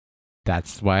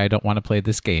 That's why I don't want to play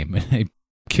this game. And I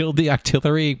killed the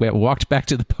octillery, walked back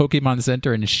to the Pokemon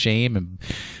Center in shame, and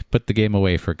put the game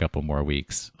away for a couple more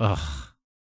weeks. Ugh.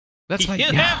 That's why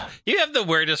you have the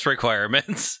weirdest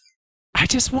requirements. I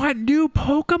just want new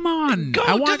Pokemon.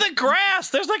 Go to the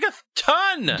grass. There's like a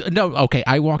ton. No, okay.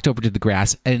 I walked over to the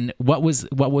grass, and what was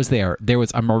there? There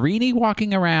was a Marini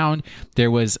walking around. There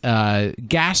was a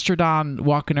Gastrodon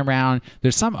walking around.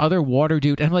 There's some other water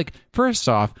dude. And I'm like, first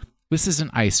off, this is an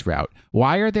ice route.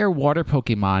 Why are there water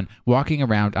Pokemon walking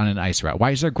around on an ice route?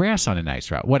 Why is there grass on an ice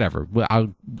route? Whatever. Well,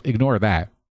 I'll ignore that.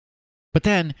 But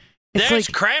then there's like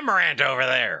Cramorant over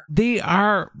there. They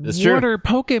are water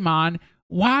Pokemon.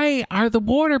 Why are the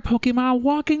water Pokemon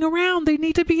walking around? They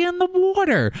need to be in the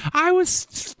water. I was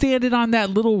standing on that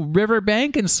little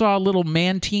riverbank and saw a little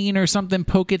Mantine or something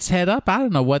poke its head up. I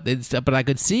don't know what it's, but I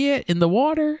could see it in the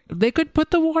water. They could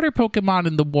put the water Pokemon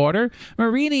in the water.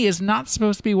 Marini is not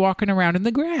supposed to be walking around in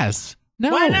the grass. No.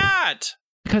 Why not?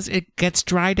 Because it gets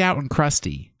dried out and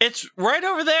crusty. It's right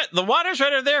over there. The water's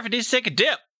right over there if it needs to take a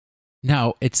dip.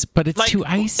 No, it's like, too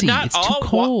icy. It's too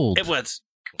cold.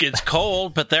 It's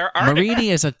cold, but there are Marini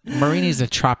is a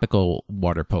tropical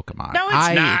water Pokemon. No,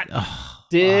 it's not.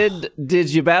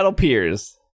 Did you battle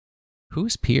Piers?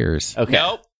 Who's Piers? Okay.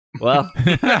 Nope. Well,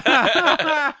 it's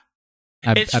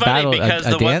funny because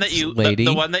the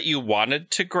one that you wanted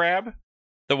to grab,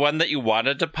 the one that you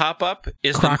wanted to pop up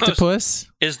is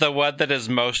the one that is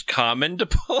most common to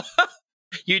pull up.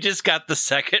 You just got the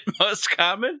second most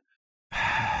common.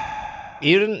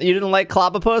 You didn't like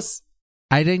Clobopus?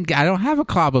 I don't have a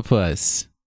Clobopus.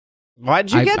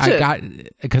 Why'd you get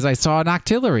it? Because I saw an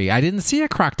Octillery. I didn't see a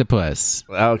Croctopus.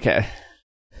 Okay.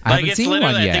 I haven't seen one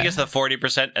yet. I think it's the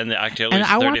 40% and the Octillery is 35%. And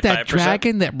I want that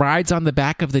dragon that rides on the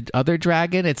back of the other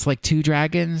dragon. It's like two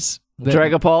dragons.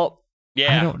 Dragapult?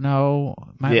 Yeah. I don't know.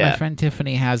 My friend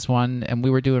Tiffany has one, and we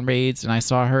were doing raids, and I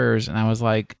saw hers, and I was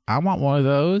like, I want one of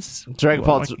those.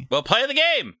 Dragapult's... Well, play the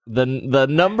game! The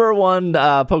number one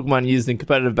Pokemon used in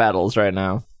competitive battles right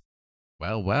now.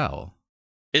 Well.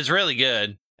 It's really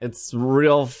good. It's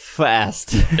real fast.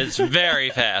 It's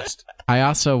very fast. I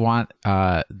also want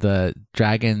the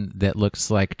dragon that looks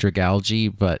like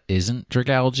Dragalge, but isn't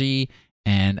Dragalge,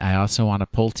 and I also want a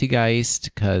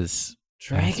Poltegeist, because...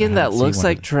 Dragon that looks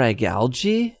like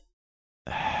Dragalge?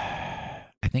 I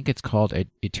think it's called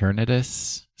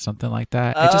Eternatus, something like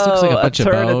that. It just looks like a bunch of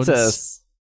bones.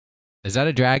 Is that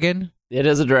a dragon? It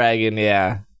is a dragon,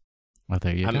 yeah. Well,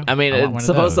 there you go. I mean, it's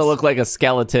supposed to look like a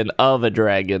skeleton of a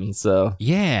dragon, so...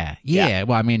 Yeah.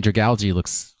 Well, I mean, Dragalge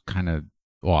looks kind of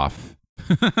off.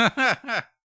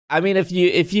 I mean, if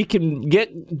you can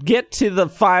get to the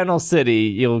final city,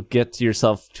 you'll get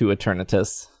yourself to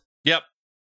Eternatus. Yep.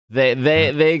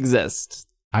 They exist.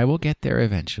 I will get there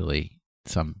eventually,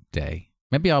 someday.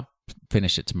 Maybe I'll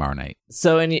finish it tomorrow night.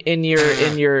 So in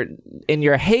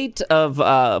your hate of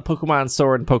Pokemon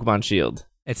Sword and Pokemon Shield,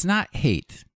 it's not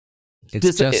hate.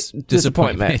 It's just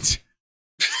disappointment.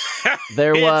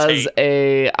 There was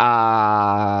a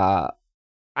I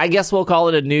guess we'll call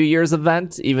it a New Year's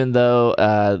event, even though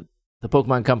the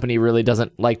Pokemon Company really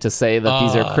doesn't like to say that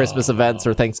these are Christmas events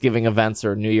or Thanksgiving events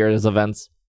or New Year's events.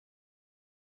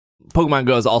 Pokemon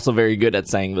Go is also very good at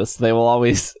saying this. They will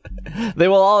always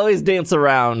dance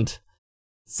around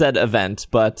said event,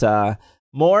 but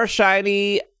more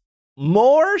shiny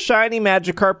more shiny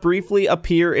Magikarp briefly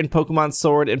appear in Pokemon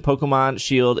Sword and Pokemon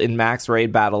Shield in max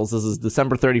raid battles. This is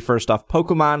December 31st off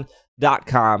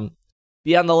Pokemon.com.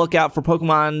 Be on the lookout for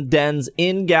Pokemon dens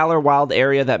in Galar Wild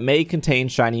area that may contain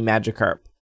shiny Magikarp.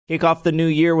 Kick off the new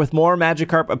year with more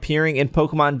Magikarp appearing in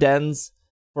Pokemon dens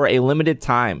for a limited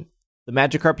time. The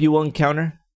Magikarp you will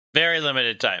encounter... Very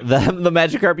limited time. The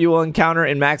Magikarp you will encounter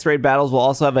in max raid battles will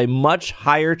also have a much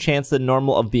higher chance than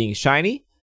normal of being shiny.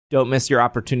 Don't miss your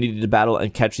opportunity to battle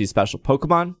and catch these special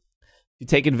Pokemon. To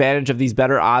take advantage of these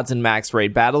better odds in max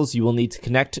raid battles, you will need to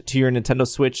connect to your Nintendo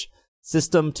Switch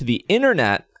system to the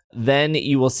internet. Then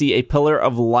you will see a pillar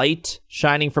of light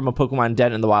shining from a Pokemon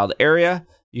den in the wild area.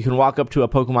 You can walk up to a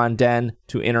Pokemon den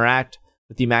to interact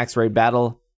with the max raid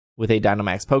battle with a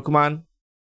Dynamax Pokemon.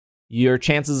 Your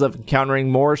chances of encountering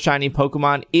more shiny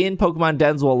Pokemon in Pokemon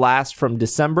dens will last from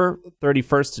December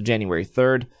 31st to January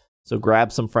 3rd. So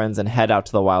grab some friends and head out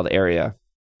to the wild area.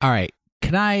 All right.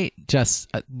 Can I just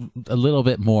a little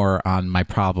bit more on my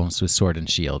problems with Sword and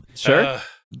Shield? Sure.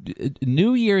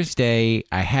 New Year's Day,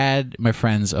 I had my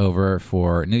friends over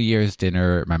for New Year's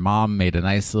dinner. My mom made a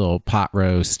nice little pot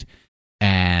roast.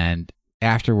 And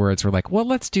afterwards, we're like, well,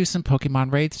 let's do some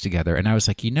Pokemon raids together. And I was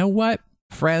like, you know what,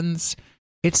 friends?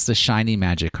 It's the Shiny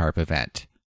Magikarp event.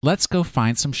 Let's go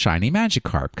find some shiny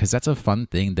Magikarp, because that's a fun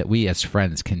thing that we as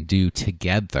friends can do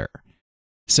together.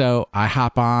 So I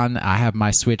hop on. I have my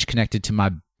Switch connected to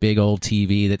my big old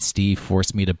TV that Steve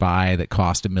forced me to buy that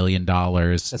cost $1 million.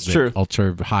 That's true.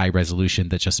 Ultra high resolution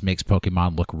that just makes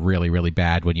Pokemon look really, really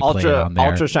bad when you play it on there.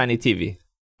 Ultra shiny TV.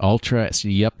 Ultra,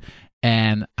 yep.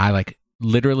 And I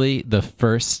literally the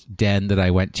first den that I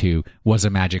went to was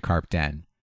a Magikarp den.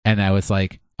 And I was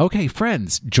like, okay,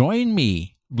 friends, join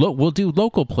me. We'll do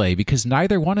local play because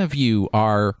neither one of you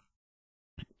are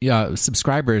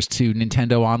subscribers to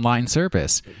Nintendo Online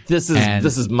service. This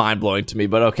is mind-blowing to me,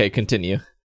 but okay, continue.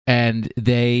 And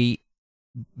they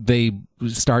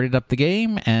started up the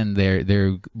game, and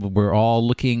we're all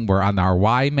looking. We're on our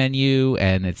Y menu,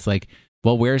 and it's like,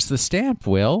 well, where's the stamp,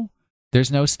 Will?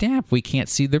 There's no stamp. We can't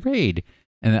see the raid.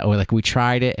 And we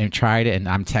tried it, and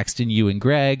I'm texting you and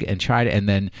Greg and tried it, and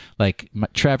then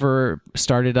Trevor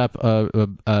started up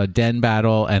a den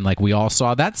battle, and we all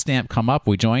saw that stamp come up.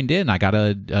 We joined in. I got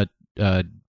a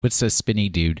what's the spinny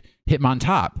dude?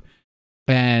 Hitmontop.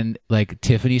 And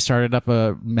Tiffany started up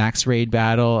a max raid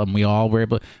battle, and we all were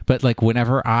able. But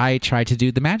whenever I tried to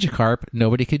do the Magikarp,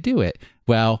 nobody could do it.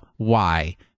 Well,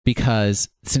 why? Because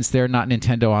since they're not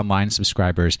Nintendo Online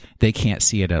subscribers, they can't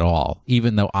see it at all,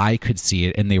 even though I could see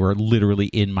it and they were literally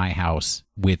in my house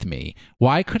with me.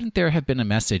 Why couldn't there have been a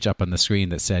message up on the screen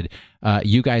that said,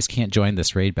 you guys can't join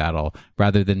this raid battle,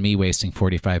 rather than me wasting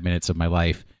 45 minutes of my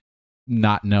life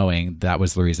not knowing that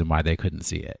was the reason why they couldn't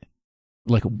see it?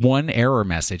 One error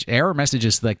message. Error message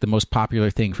is the most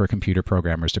popular thing for computer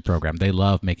programmers to program. They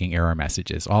love making error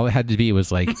messages. All it had to be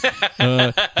was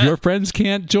your friends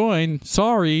can't join.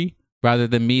 Sorry. Rather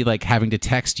than me having to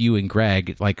text you and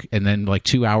Greg and then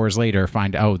 2 hours later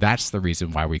find, oh, that's the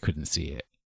reason why we couldn't see it.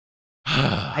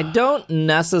 I don't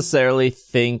necessarily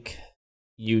think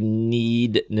you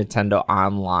need Nintendo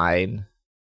Online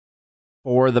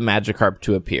for the Magikarp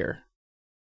to appear.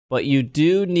 But you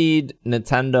do need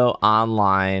Nintendo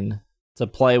Online to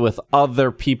play with other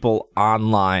people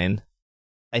online.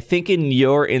 I think in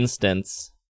your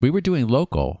instance... We were doing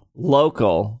local,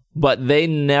 but they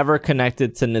never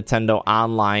connected to Nintendo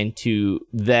Online to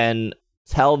then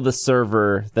tell the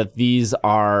server that these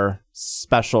are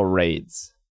special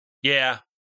raids. Yeah.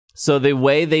 So the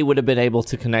way they would have been able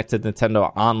to connect to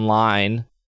Nintendo Online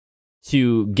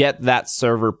to get that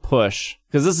server push,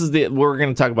 because we're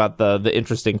going to talk about the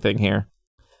interesting thing here.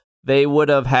 They would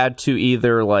have had to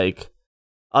either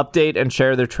update and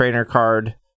share their trainer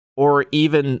card, or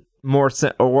even more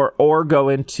or go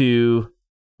into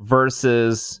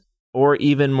Versus, or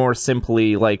even more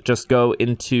simply just go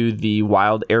into the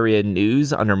Wild Area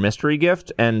News under Mystery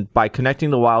Gift, and by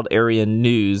connecting the Wild Area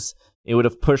News, it would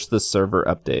have pushed the server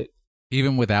update.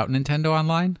 Even without Nintendo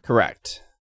Online? Correct.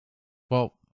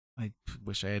 Well, I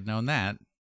wish I had known that.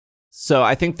 So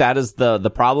I think that is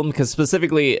the problem, because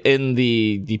specifically in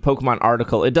the Pokemon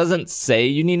article, it doesn't say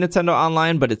you need Nintendo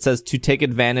Online, but it says to take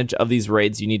advantage of these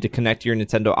raids, you need to connect your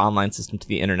Nintendo Online system to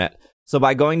the internet. So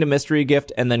by going to Mystery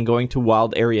Gift and then going to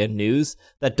Wild Area News,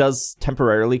 that does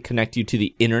temporarily connect you to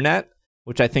the internet,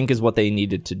 which I think is what they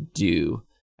needed to do.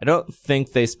 I don't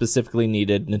think they specifically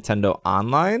needed Nintendo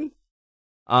Online.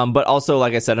 But also,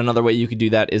 like I said, another way you could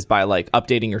do that is by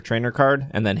updating your trainer card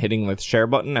and then hitting the share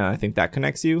button, and I think that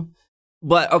connects you.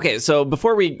 But okay, so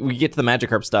before we get to the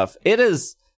Magikarp stuff,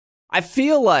 I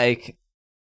feel like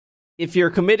if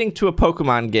you're committing to a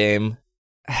Pokemon game,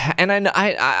 and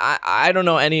I don't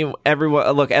know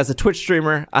everyone. Look, as a Twitch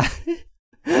streamer,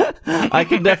 I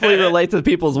can definitely relate to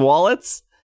people's wallets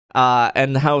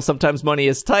and how sometimes money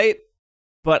is tight.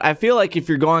 But I feel like if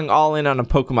you're going all in on a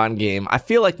Pokemon game, I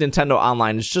feel like Nintendo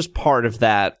Online is just part of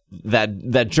that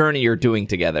journey you're doing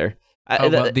together.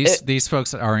 These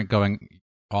folks aren't going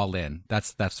all in.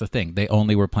 That's the thing. They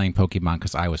only were playing Pokemon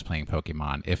because I was playing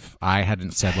Pokemon. If I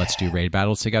hadn't said let's do raid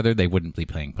battles together, they wouldn't be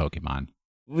playing Pokemon.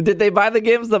 Did they buy the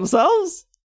games themselves?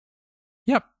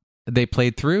 Yep. They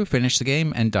played through, finished the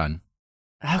game, and done.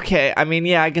 Okay. I mean,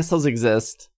 yeah, I guess those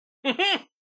exist.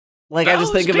 Like, I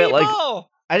just think of it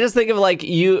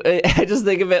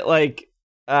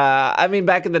I mean,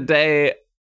 back in the day,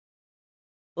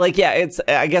 like, yeah,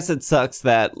 I guess it sucks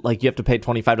that, like, you have to pay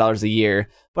 $25 a year,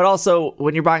 but also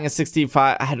when you're buying a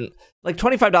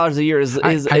 $25 a year is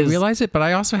I realize it, but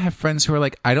I also have friends who are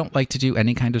like, I don't like to do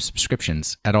any kind of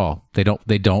subscriptions at all. They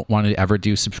don't want to ever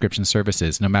do subscription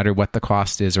services, no matter what the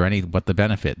cost is or what the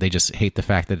benefit. They just hate the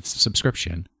fact that it's a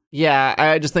subscription. Yeah,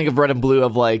 I just think of Red and Blue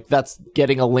of like, that's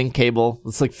getting a link cable.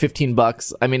 It's like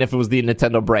 $15. I mean, if it was the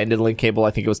Nintendo branded link cable,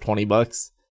 I think it was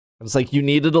 $20. It's like, you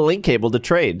needed a link cable to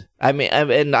trade. I mean,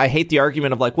 and I hate the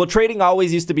argument of like, well, trading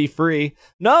always used to be free.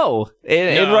 No,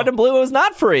 in Red and Blue, it was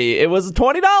not free. It was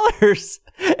 $20.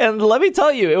 And let me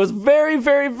tell you, it was very,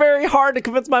 very, very hard to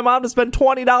convince my mom to spend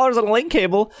 $20 on a link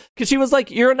cable because she was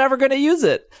like, you're never going to use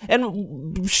it.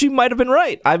 And she might have been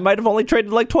right. I might have only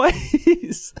traded like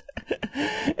twice.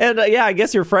 And yeah, I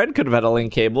guess your friend could have had a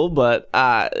link cable, but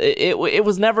it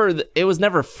was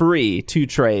never free to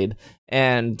trade.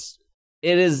 And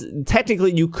it is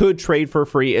technically, you could trade for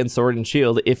free in Sword and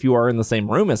Shield if you are in the same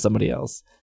room as somebody else.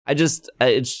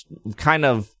 It's kind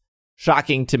of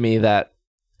shocking to me that,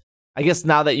 I guess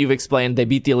now that you've explained they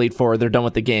beat the Elite Four, they're done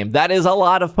with the game. That is a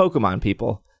lot of Pokemon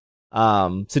people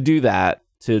to do that,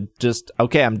 to just,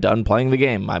 okay, I'm done playing the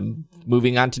game. I'm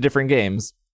moving on to different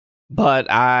games. But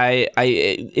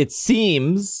it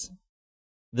seems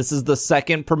this is the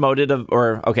second promoted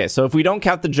so if we don't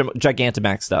count the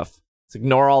Gigantamax stuff, let's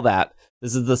ignore all that.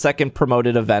 This is the second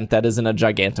promoted event that isn't a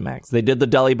Gigantamax. They did the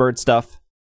Delibird stuff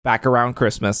back around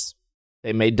Christmas.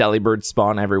 They made Delibird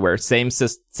spawn everywhere. Same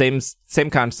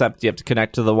concept. You have to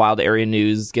connect to the wild area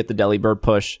news, get the Delibird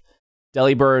push.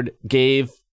 Delibird gave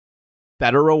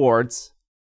better rewards.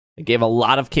 It gave a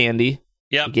lot of candy.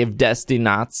 Yep. It gave Destiny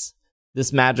Knots.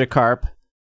 This Magikarp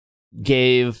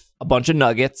gave a bunch of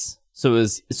nuggets.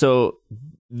 This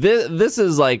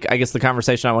is like, I guess the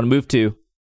conversation I want to move to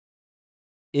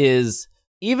is,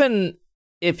 even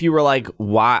if you were like,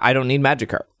 why, I don't need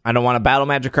Magikarp. I don't want to battle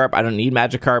Magikarp. I don't need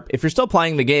Magikarp. If you're still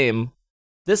playing the game,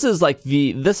 this is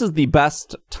the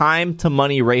best time to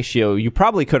money ratio you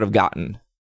probably could have gotten.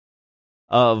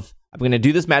 I'm going to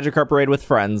do this Magikarp raid with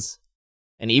friends,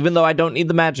 and even though I don't need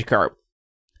the Magikarp,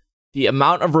 the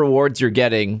amount of rewards you're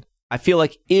getting, I feel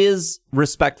like, is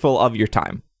respectful of your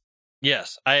time.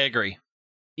 Yes, I agree.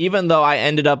 Even though I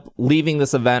ended up leaving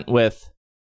this event with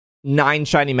 9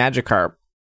 shiny Magikarp,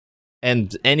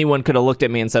 and anyone could have looked at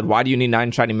me and said, why do you need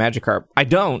 9 shiny Magikarp? I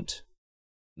don't.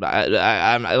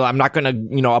 I'm not going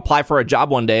to, apply for a job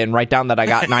one day and write down that I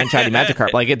got 9 shiny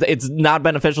Magikarp. Like, it's not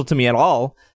beneficial to me at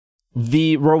all.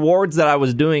 The rewards that I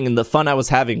was doing and the fun I was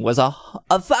having was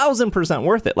 1,000%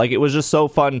 worth it. Like, it was just so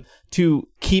fun to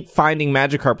keep finding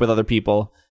Magikarp with other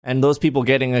people, and those people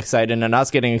getting excited and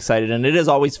us getting excited. And it is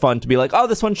always fun to be like, oh,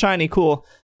 this one's shiny, cool.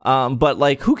 But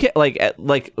like, who can,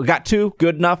 like got 2,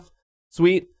 good enough,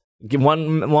 sweet.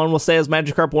 One will stay as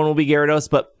Magikarp, one will be Gyarados.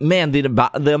 But man,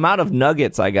 the amount of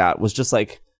nuggets I got was just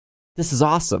like, this is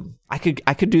awesome. I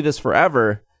could do this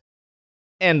forever.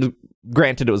 And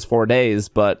granted, it was 4 days,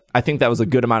 but I think that was a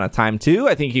good amount of time too.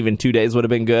 I think even 2 days would have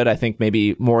been good. I think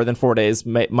maybe more than 4 days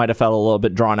might have felt a little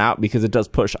bit drawn out, because it does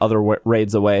push other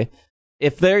raids away.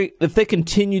 If they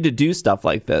continue to do stuff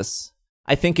like this,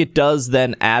 I think it does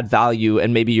then add value,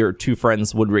 and maybe your 2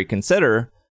 friends would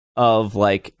reconsider of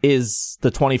like, is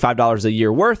the $25 a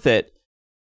year worth it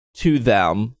to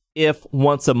them if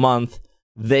once a month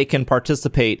they can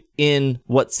participate in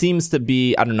what seems to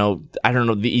be, I don't know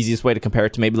the easiest way to compare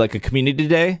it to, maybe like a community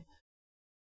day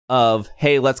of,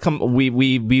 hey, let's come,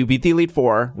 we beat the Elite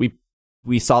Four,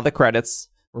 we saw the credits,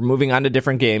 we're moving on to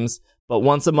different games, but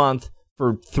once a month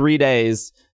for 3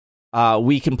 days,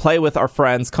 we can play with our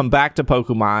friends, come back to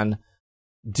Pokemon,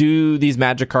 do these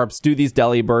Magikarps, do these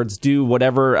Delibirds, do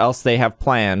whatever else they have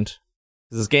planned.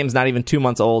 This game's not even 2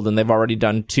 months old, and they've already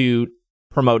done 2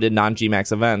 promoted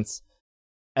non-GMAX events.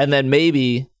 And then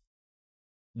maybe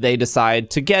they decide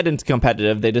to get into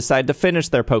competitive. They decide to finish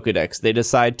their Pokedex. They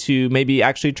decide to maybe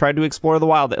actually try to explore the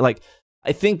wild. Like,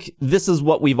 I think this is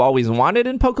what we've always wanted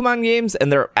in Pokemon games,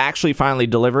 and they're actually finally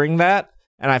delivering that.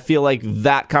 And I feel like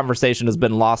that conversation has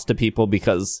been lost to people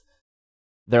because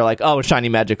they're like, oh, shiny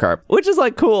Magikarp, which is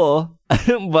like cool.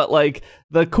 But like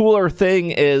the cooler thing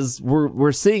is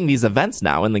we're seeing these events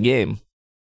now in the game.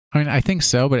 I mean, I think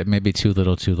so, but it may be too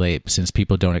little too late. Since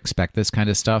people don't expect this kind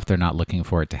of stuff, they're not looking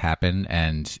for it to happen.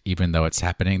 And even though it's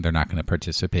happening, they're not going to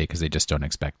participate because they just don't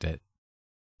expect it.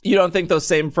 You don't think those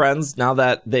same friends, now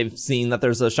that they've seen that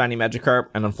there's a shiny Magikarp,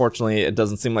 and unfortunately it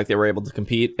doesn't seem like they were able to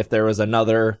compete, if there was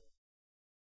another,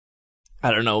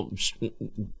 I don't know,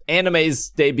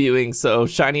 anime's debuting, so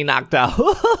shiny knocked out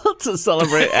to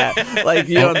celebrate at, like,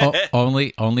 you know.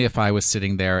 Only if I was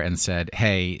sitting there and said,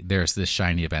 hey, there's this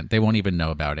shiny event. They won't even know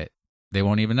about it. They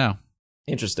won't even know.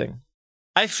 Interesting.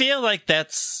 I feel like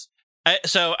that's...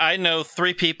 So I know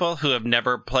 3 people who have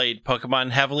never played Pokemon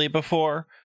heavily before,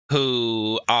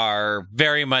 who are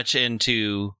very much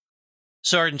into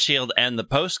Sword and Shield and the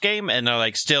post game, and are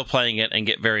like still playing it and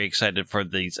get very excited for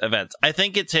these events. I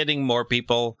think it's hitting more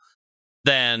people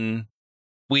than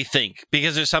we think,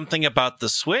 because there's something about the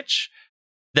Switch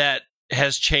that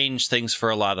has changed things for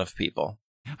a lot of people.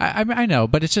 I know,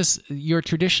 but it's just your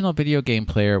traditional video game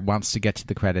player wants to get to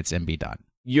the credits and be done.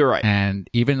 You're right. And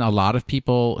even a lot of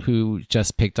people who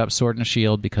just picked up Sword and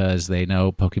Shield because they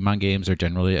know Pokemon games are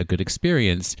generally a good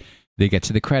experience, they get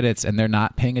to the credits and they're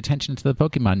not paying attention to the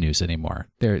Pokemon news anymore.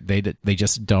 They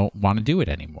just don't want to do it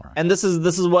anymore. And this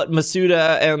is what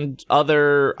Masuda and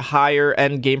other higher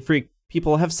end Game Freak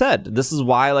people have said. This is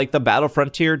why like the Battle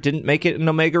Frontier didn't make it in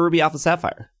Omega Ruby Alpha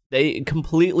Sapphire. They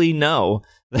completely know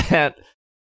that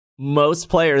most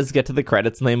players get to the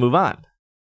credits and they move on.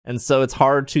 And so it's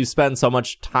hard to spend so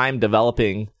much time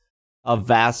developing a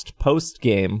vast post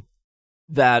game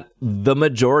that the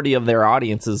majority of their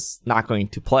audience is not going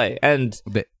to play. And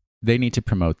they need to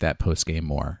promote that post game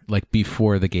more, like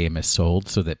before the game is sold,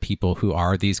 so that people who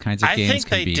are these kinds of games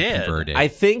can be converted. I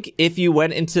think if you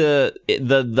went into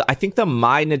I think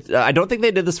I don't think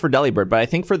they did this for Delibird, but I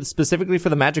think specifically for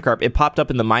the Magikarp, it popped up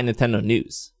in the My Nintendo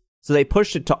News. So they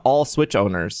pushed it to all Switch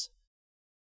owners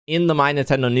in the My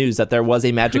Nintendo News that there was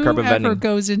a Magikarp event. Whoever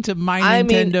goes into My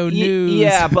Nintendo News?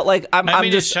 Yeah, but like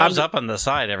it shows up on the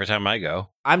side every time I go.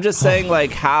 I'm just saying,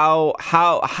 like, how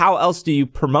else do you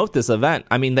promote this event?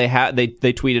 I mean, they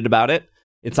tweeted about it.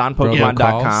 It's on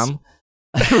Pokemon.com.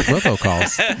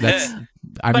 Robocalls.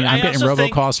 I'm getting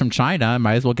robocalls from China. I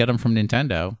might as well get them from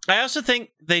Nintendo. I also think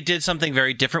they did something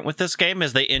very different with this game,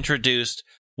 as they introduced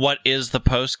what is the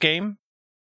post game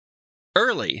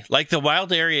early. Like the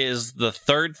wild area is the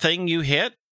third thing you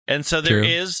hit, and so there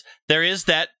is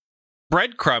that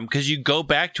breadcrumb, because you go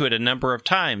back to it a number of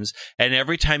times, and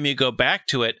every time you go back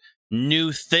to it,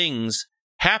 new things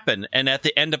happen. And at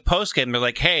the end of post game, they're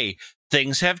like, hey,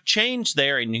 things have changed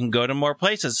there, and you can go to more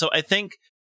places. So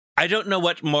I don't know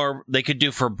what more they could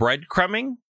do for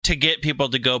breadcrumbing to get people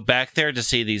to go back there to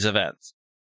see these events.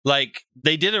 Like,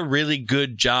 they did a really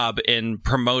good job in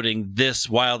promoting this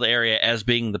wild area as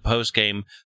being the post game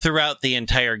throughout the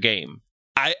entire game.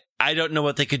 I don't know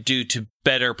what they could do to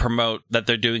better promote that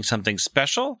they're doing something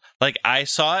special. Like, I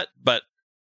saw it, but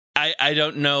I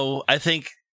don't know. I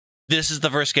think this is the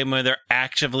first game where they're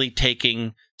actively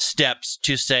taking steps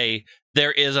to say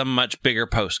there is a much bigger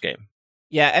post game.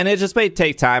 Yeah, and it just may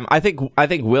take time. I think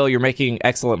Will, you're making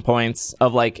excellent points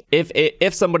of like,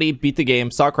 if somebody beat the game,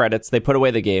 saw credits, they put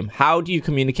away the game, how do you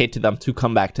communicate to them to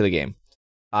come back to the game?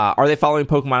 Are they following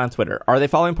Pokemon on Twitter? Are they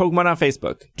following Pokemon on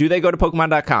Facebook? Do they go to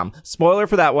Pokemon.com? Spoiler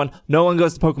for that one, no one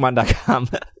goes to Pokemon.com.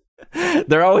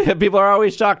 People are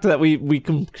always shocked that we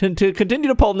continue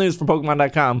to pull news from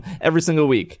Pokemon.com every single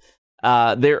week.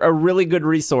 They're a really good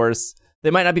resource.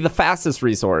 They might not be the fastest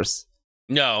resource.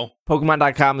 No.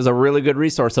 Pokemon.com is a really good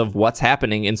resource of what's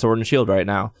happening in Sword and Shield right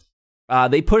now.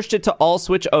 They pushed it to all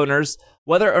Switch owners.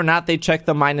 Whether or not they check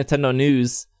the My Nintendo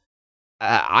News,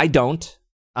 I don't.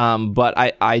 But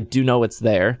I do know it's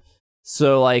there.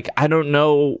 So, like, I don't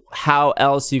know how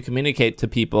else you communicate to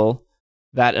people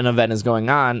that an event is going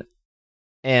on.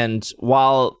 And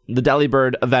while the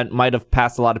Delibird event might have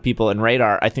passed a lot of people in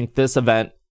radar, I think this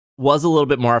event was a little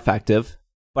bit more effective.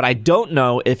 But I don't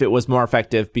know if it was more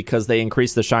effective because they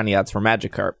increased the shiny odds for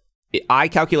Magikarp. I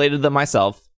calculated them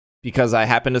myself because I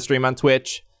happened to stream on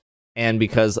Twitch, and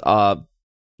because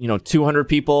 200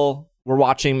 people were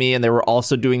watching me and they were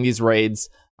also doing these raids.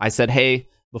 I said, hey,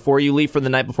 before you leave for the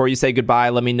night, before you say goodbye,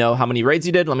 let me know how many raids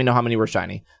you did. Let me know how many were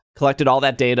shiny. Collected all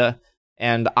that data,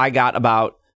 and I got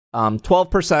about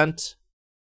 12%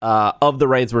 of the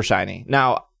raids were shiny.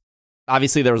 Now,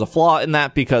 Obviously, there was a flaw in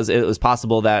that because it was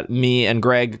possible that me and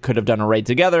Greg could have done a raid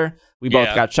together. We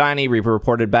both got shiny. We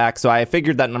reported back. So I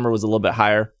figured that number was a little bit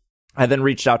higher. I then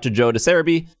reached out to Joe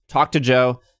DeCerbi, talked to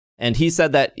Joe, and he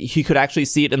said that he could actually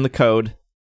see it in the code.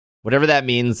 Whatever that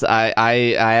means, I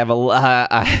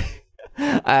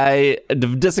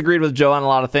disagreed with Joe on a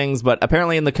lot of things, but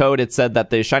apparently in the code it said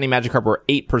that the shiny Magikarp were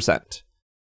 8%,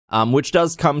 which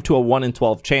does come to a 1 in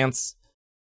 12 chance,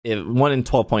 1 in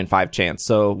 12.5 chance.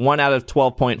 So 1 out of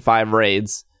 12.5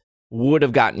 raids would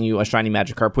have gotten you a shiny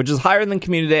Magikarp, which is higher than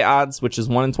Community Day odds, which is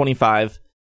 1 in 25.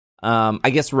 I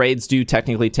guess raids do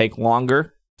technically take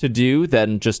longer to do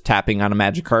than just tapping on a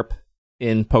Magikarp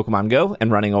in Pokemon Go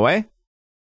and running away,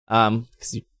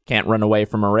 because you can't run away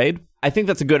from a raid. I think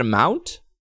that's a good amount.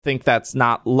 I think that's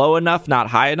not low enough, not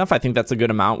high enough. I think that's a good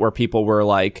amount where people were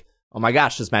like, oh my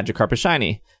gosh, this Magikarp is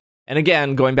shiny. And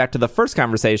again, going back to the first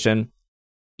conversation,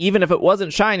 even if it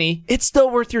wasn't shiny, it's still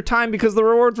worth your time because the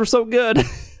rewards were so good.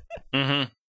 Mm-hmm.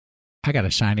 I got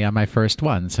a shiny on my first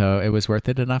one, so it was worth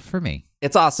it enough for me.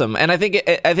 It's awesome. And I think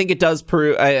it does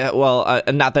prove,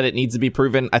 not that it needs to be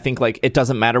proven. I think like it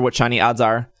doesn't matter what shiny odds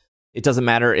are. It doesn't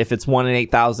matter if it's 1 in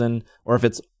 8,000 or if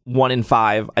it's 1 in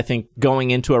 5. I think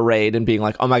going into a raid and being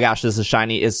like, oh my gosh, this is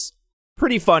shiny is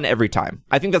pretty fun every time.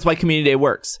 I think that's why Community Day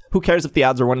works. Who cares if the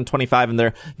odds are 1 in 25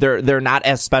 and they're not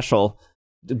as special,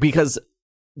 because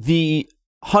the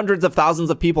hundreds of thousands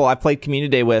of people I've played Community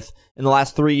Day with in the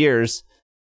last 3 years,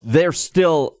 they're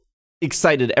still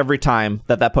excited every time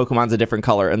that Pokemon's a different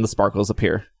color and the sparkles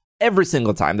appear. Every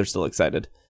single time they're still excited.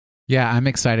 Yeah, I'm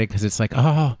excited because it's like,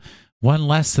 oh, one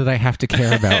less that I have to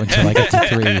care about until I get to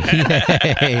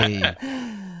 3. Yay!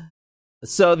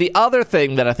 So the other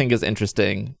thing that I think is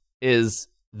interesting is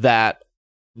that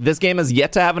this game has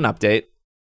yet to have an update.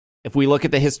 If we look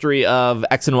at the history of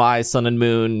X and Y, Sun and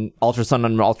Moon, Ultra Sun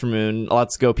and Ultra Moon,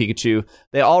 Let's Go Pikachu,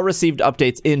 they all received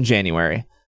updates in January.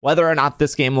 Whether or not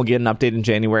this game will get an update in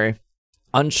January,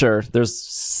 unsure. There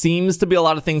seems to be a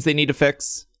lot of things they need to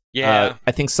fix. Yeah.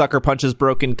 I think Sucker Punch is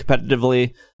broken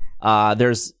competitively.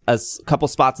 There's a couple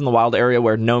spots in the wild area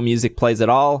where no music plays at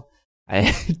all.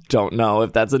 I don't know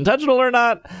if that's intentional or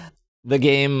not. The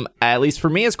game, at least for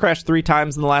me, has crashed 3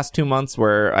 times in the last 2 months,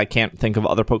 where I can't think of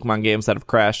other Pokemon games that have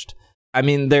crashed. I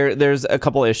mean, there's a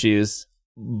couple issues,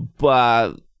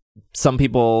 but some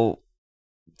people,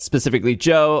 specifically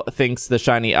Joe, thinks the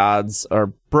shiny odds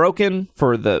are broken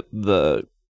for the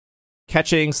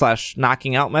catching /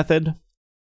 knocking out method.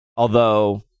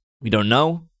 Although we don't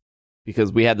know,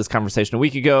 because we had this conversation a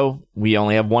week ago. We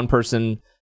only have one person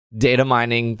data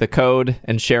mining the code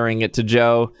and sharing it to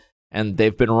Joe, and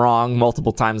they've been wrong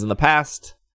multiple times in the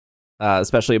past,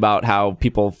 especially about how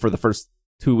people for the first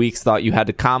 2 weeks thought you had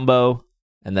to combo,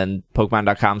 and then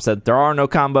Pokemon.com said there are no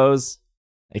combos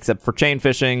except for chain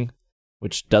fishing,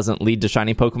 which doesn't lead to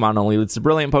shiny Pokemon, only leads to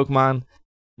brilliant Pokemon.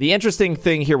 The interesting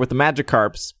thing here with the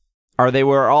Magikarps are they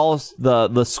were all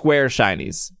the square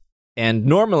shinies. And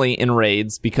normally in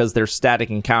raids, because they're static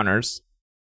encounters,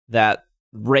 that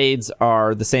raids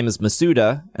are the same as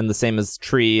Masuda and the same as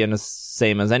Tree and the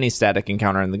same as any static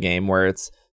encounter in the game, where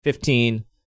it's 15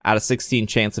 out of 16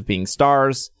 chance of being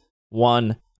stars,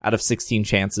 1 out of 16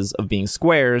 chances of being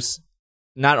squares.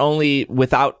 Not only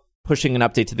without pushing an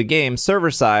update to the game,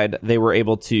 server side, they were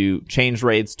able to change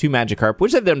raids to Magikarp,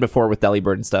 which they've done before with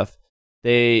Delibird and stuff.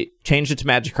 They changed it to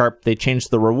Magikarp. They changed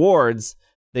the rewards.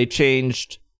 They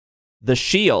changed the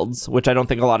shields, which I don't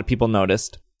think a lot of people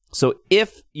noticed. So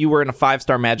if you were in a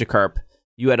 5-star Magikarp,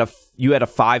 you had a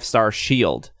 5-star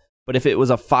shield. But if it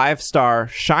was a 5-star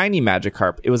shiny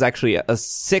Magikarp, it was actually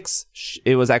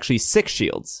 6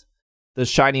 shields. The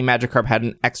shiny Magikarp had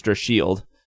an extra shield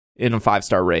in a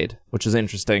 5-star raid, which is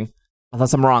interesting.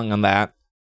 Unless I'm wrong on that.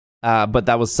 But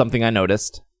that was something I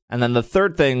noticed. And then the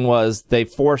third thing was they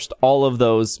forced all of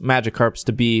those Magikarps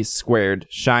to be squared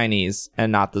shinies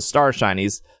and not the star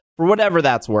shinies. For whatever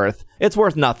that's worth. It's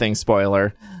worth nothing,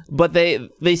 spoiler. But they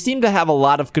seem to have a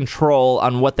lot of control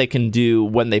on what they can do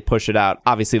when they push it out.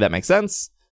 Obviously, that makes sense.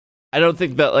 I don't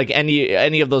think that like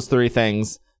any of those 3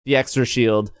 things, the extra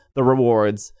shield, the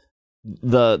rewards,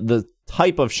 the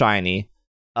type of shiny,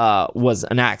 was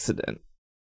an accident.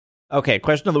 Okay,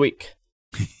 question of the week.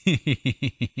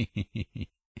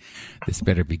 This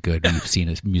better be good. We've seen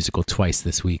a musical twice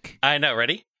this week. I know,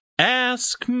 ready?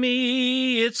 Ask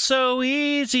me, it's so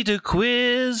easy to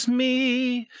quiz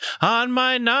me on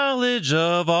my knowledge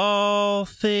of all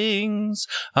things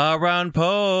around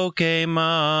Pokemon.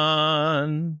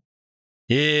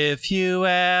 If you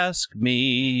ask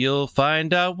me, you'll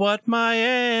find out what my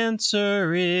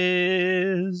answer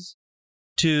is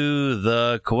to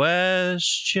the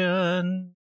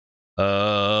question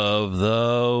of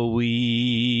the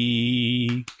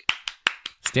week.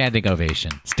 Standing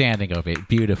ovation. Standing ovation.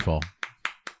 Beautiful.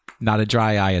 Not a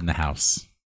dry eye in the house.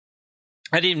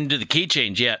 I didn't even do the key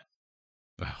change yet.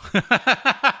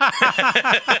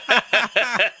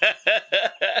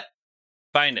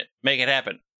 Find it. Make it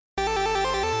happen.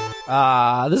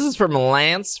 This is from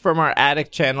Lance from our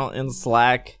Attic channel in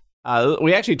Slack.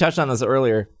 We actually touched on this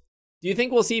earlier. Do you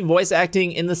think we'll see voice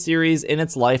acting in the series in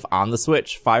its life on the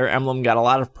Switch? Fire Emblem got a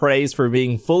lot of praise for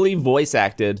being fully voice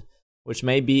acted, which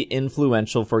may be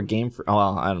influential for Game Freak. Oh,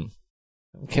 well, I don't.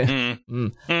 Okay.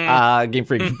 Game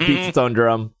Freak beats its own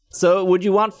drum. So, would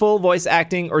you want full voice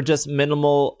acting or just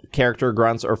minimal character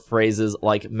grunts or phrases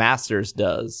like Masters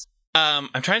does? I'm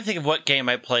trying to think of what game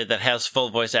I played that has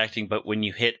full voice acting, but when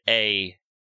you hit A,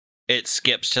 it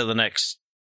skips to the next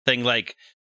thing. Like,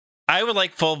 I would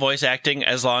like full voice acting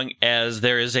as long as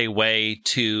there is a way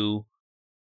to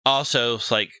also,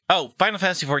 like, oh, Final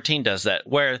Fantasy XIV does that,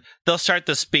 where they'll start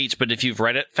the speech, but if you've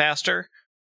read it faster,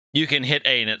 you can hit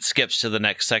A and it skips to the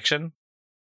next section.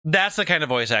 That's the kind of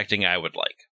voice acting I would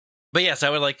like. But yes, I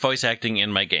would like voice acting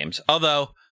in my games. Although,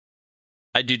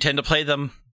 I do tend to play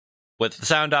them with the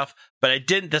sound off, but I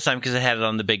didn't this time because I had it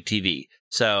on the big TV.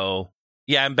 So,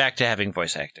 yeah, I'm back to having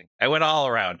voice acting. I went all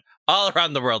around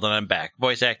the world, and I'm back.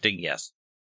 Voice acting, yes.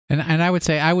 And I would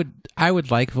say I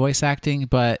would like voice acting,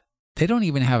 but they don't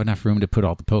even have enough room to put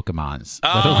all the Pokemons.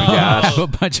 Oh, my gosh! A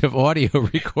bunch of audio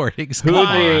recordings.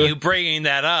 Why are you bringing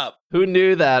that up? Who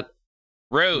knew that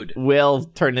Rude. Will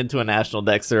turned into a National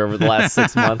Dexter over the last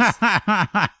 6 months?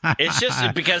 It's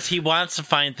just because he wants to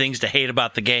find things to hate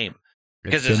about the game.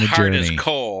 Because It's his been a heart journey. is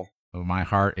coal. Oh, my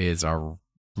heart is a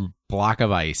block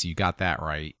of ice. You got that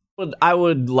right. I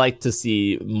would like to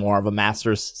see more of a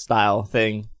Masters style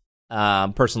thing,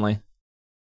 personally.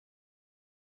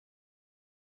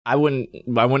 I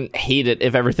wouldn't hate it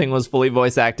if everything was fully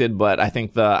voice acted, but I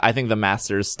think the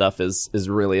Masters stuff is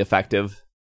really effective.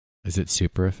 Is it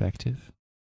super effective?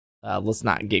 Let's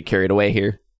not get carried away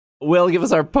here. Will, give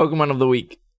us our Pokemon of the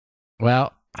week.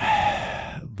 Well,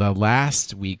 the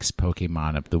last week's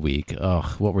Pokemon of the week,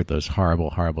 what were those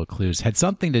horrible, horrible clues? Had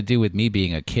something to do with me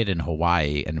being a kid in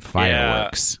Hawaii and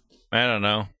fireworks. I don't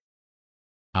know.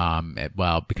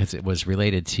 Well, because it was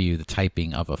related to the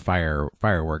typing of a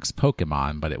fireworks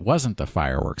Pokemon, but it wasn't the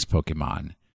fireworks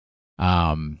Pokemon.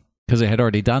 Because I had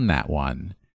already done that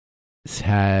one. This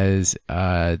has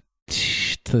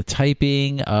the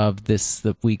typing of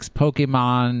the week's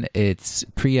Pokemon. Its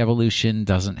pre-evolution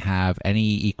doesn't have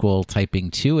any equal typing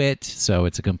to it, so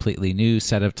it's a completely new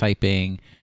set of typing.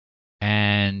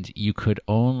 And you could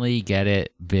only get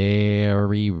it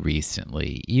very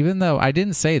recently. Even though I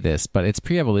didn't say this, but its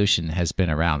pre-evolution has been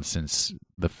around since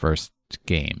the first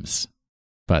games.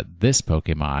 But this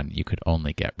Pokemon you could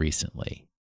only get recently.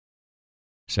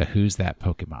 So who's that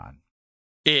Pokemon?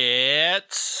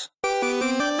 It's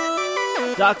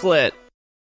Ducklet.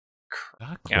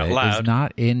 Out Ducklet loud. is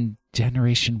not in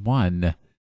Generation 1.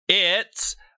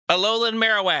 It's Alolan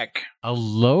Marowak.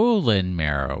 Alolan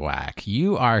Marowak.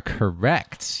 You are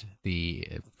correct.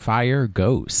 The Fire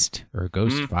Ghost, or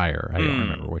Ghost Fire. I don't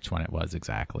remember which one it was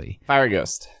exactly. Fire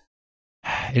Ghost.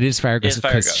 It is Fire Ghost It's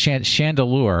Fire because Ghost.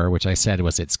 Chandelure, which I said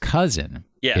was its cousin,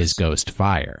 Yes. is Ghost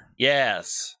Fire.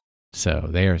 Yes. So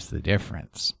there's the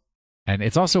difference. And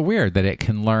it's also weird that it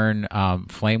can learn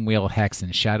Flame Wheel, Hex,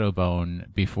 and Shadow Bone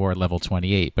before level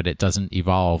 28, but it doesn't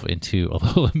evolve into a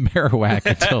little Marowak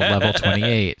until level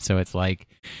 28. So it's like,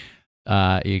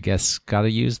 you guess, got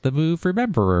to use the move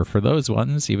Rememberer for those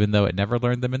ones, even though it never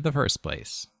learned them in the first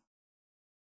place.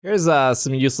 Here's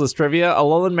some useless trivia.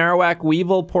 Alolan Marowak,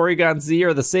 Weevil, Porygon Z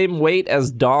are the same weight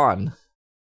as Dawn.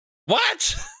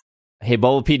 What? Hey,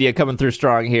 Bulbapedia coming through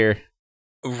strong here.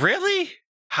 Really?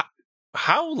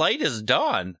 How light is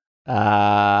Dawn?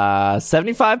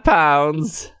 75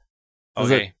 pounds.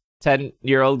 Does Okay. a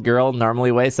 10-year-old girl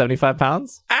normally weigh 75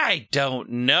 pounds? I don't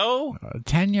know.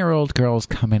 10-year-old girls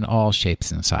come in all shapes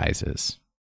and sizes.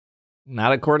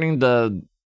 Not according to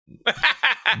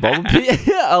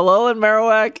Bulbapedia. Alolan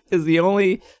Marowak is the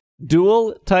only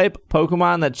dual-type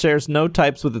Pokemon that shares no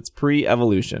types with its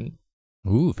pre-evolution.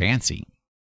 Ooh, fancy.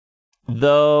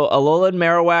 Though Alolan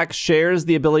Marowak shares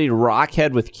the ability to Rock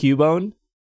Head with Cubone,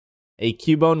 a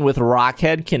Cubone with Rock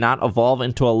Head cannot evolve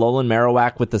into Alolan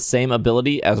Marowak with the same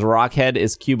ability, as Rock Head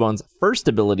is Cubone's first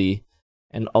ability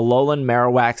and Alolan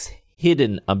Marowak's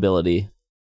hidden ability.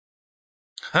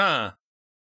 Huh.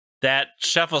 That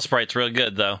Shuffle Sprite's real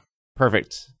good, though.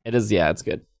 Perfect. It is, yeah, it's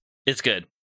good. It's good.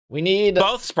 We need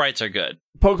Both sprites are good.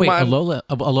 Pokemon. Wait,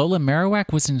 Alola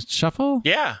Marowak was in Shuffle?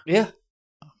 Yeah. Yeah.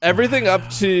 Everything up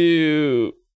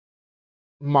to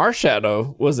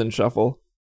Marshadow was in Shuffle.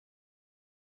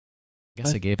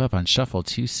 Guess I gave up on Shuffle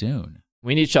too soon.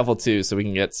 We need Shuffle 2 so we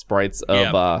can get sprites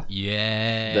of the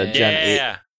Gen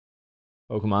 8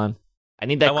 Pokemon. I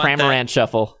need that Cramorant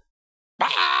Shuffle.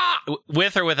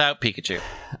 With or without Pikachu?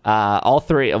 All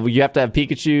three. You have to have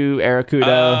Pikachu, Arrokudo.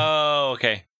 Oh,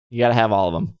 okay. You got to have all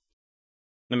of them.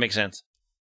 That makes sense.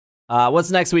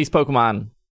 What's next week's Pokemon?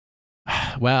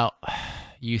 Well,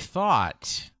 you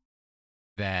thought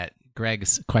that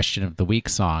Greg's question of the week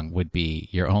song would be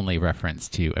your only reference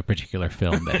to a particular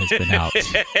film that has been out.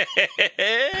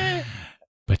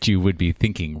 But you would be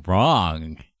thinking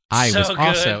wrong. I was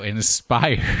also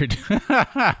inspired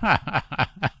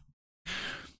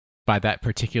by that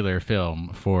particular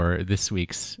film for this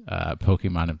week's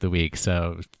Pokemon of the Week.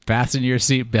 So fasten your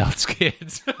seatbelts,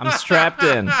 kids. I'm strapped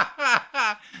in.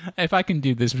 If I can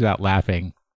do this without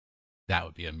laughing, that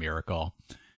would be a miracle.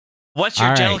 What's your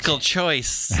Jellicle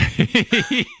choice?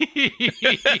 The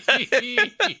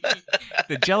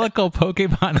Jellicle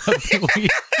Pokemon of the Week.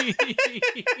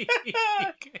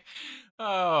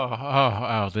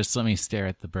 Just let me stare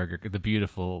at the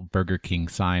beautiful Burger King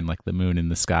sign like the moon in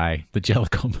the sky. The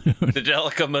Jellicle Moon. The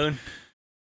Jellicle Moon.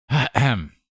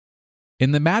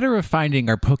 In the matter of finding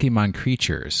our Pokemon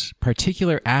creatures,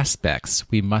 particular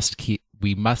aspects we must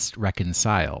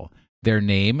reconcile. Their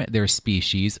name, their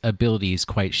species, abilities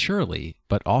quite surely,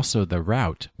 but also the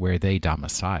route where they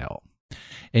domicile.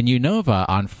 In Unova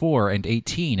on 4 and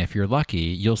 18, if you're lucky,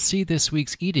 you'll see this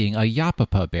week's eating a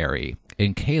Yapapa berry.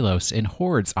 In Kalos and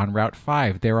Hordes on Route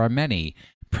 5, there are many,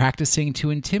 practicing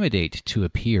to intimidate to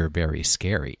appear very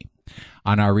scary.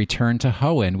 On our return to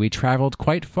Hoenn, we traveled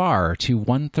quite far to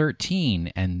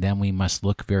 113, and then we must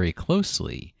look very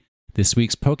closely. This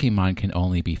week's Pokemon can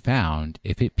only be found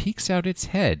if it peeks out its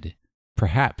head,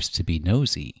 perhaps to be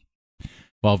nosy.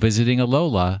 While visiting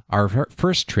Alola, our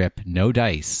first trip, no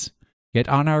dice. Yet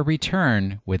on our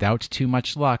return, without too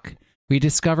much luck, we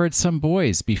discovered some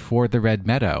boys before the Red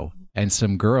Meadow, and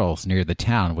some girls near the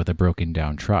town with a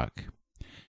broken-down truck.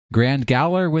 Grand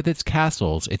Galar with its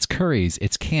castles, its curries,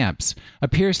 its camps,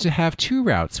 appears to have 2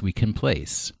 routes we can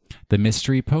place. The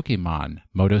mystery Pokemon,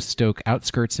 Motostoke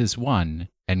Outskirts is 1,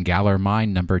 and Galar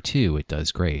Mine number 2 it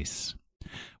does grace.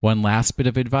 One last bit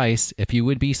of advice, if you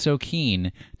would be so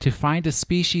keen to find a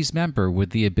species member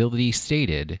with the ability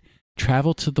stated,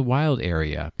 travel to the wild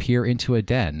area, peer into a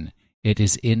den. It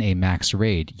is in a max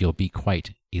raid, you'll be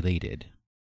quite elated.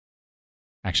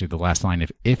 Actually, the last line,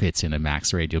 if it's in a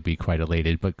max raid, you'll be quite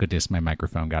elated, but goodness, my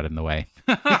microphone got in the way.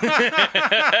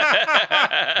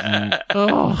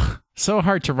 So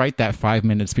hard to write that 5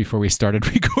 minutes before we started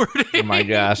recording. Oh my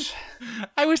gosh.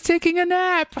 I was taking a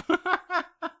nap.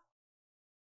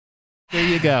 There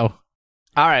you go.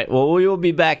 All right. Well, we will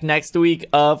be back next week,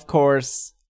 of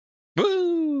course.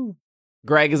 Woo!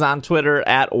 Greg is on Twitter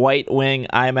at White Wing.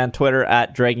 I am on Twitter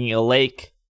at Dragging a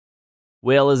Lake.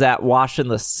 Will is at Wash in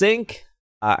the Sink.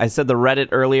 I said the Reddit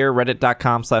earlier,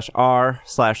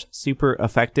 reddit.com/r/super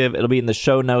effective. It'll be in the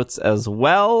show notes as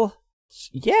well.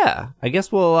 Yeah, I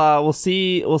guess we'll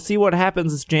see what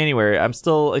happens this January. I'm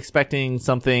still expecting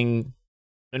something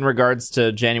in regards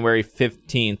to January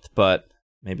 15th, but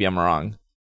maybe I'm wrong.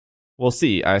 We'll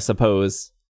see, I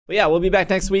suppose. But yeah, we'll be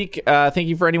back next week. Thank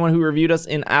you for anyone who reviewed us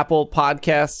in Apple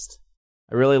Podcast.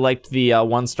 I really liked the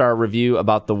 1-star review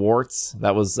about the warts.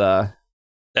 That was wild.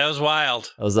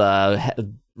 That was a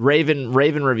Raven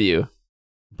review.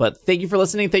 But thank you for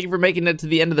listening. Thank you for making it to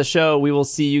the end of the show. We will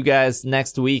see you guys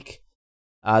next week.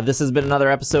 This has been another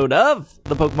episode of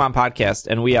the Pokemon Podcast,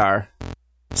 and we are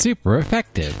super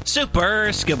effective. Super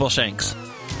Skibbleshanks.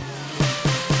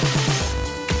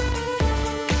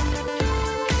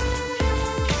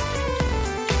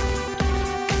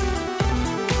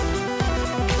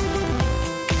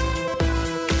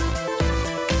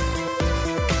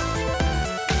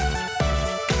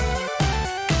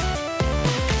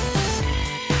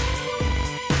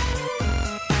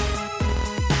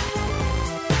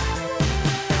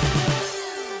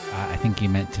 You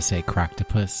meant to say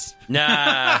croctopus.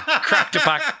 Nah,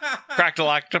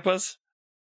 croctoloctopus.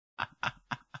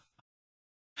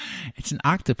 It's an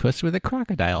octopus with a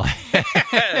crocodile.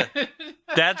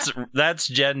 That's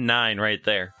Gen 9 right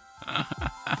there.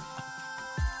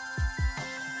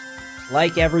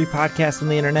 Like every podcast on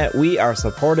the internet, we are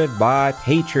supported by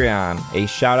Patreon. A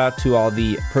shout out to all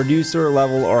the producer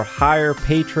level or higher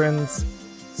patrons,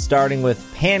 starting with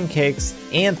Pancakes,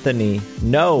 Anthony,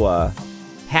 Noah,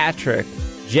 Patrick,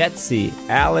 Jetsy,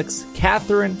 Alex,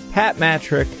 Catherine, Pat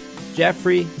Matrick,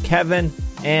 Jeffrey, Kevin,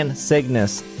 and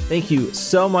Cygnus. Thank you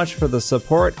so much for the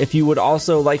support. If you would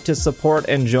also like to support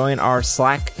and join our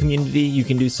Slack community, you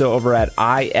can do so over at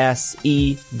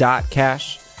ise.cash,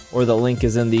 or the link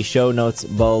is in the show notes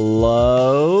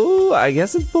below. I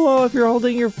guess it's below if you're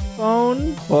holding your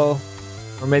phone. Well,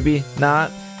 or maybe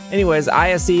not. Anyways,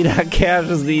 ise.cash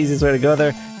is the easiest way to go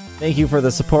there. Thank you for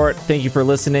the support. Thank you for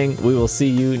listening. We will see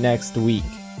you next week.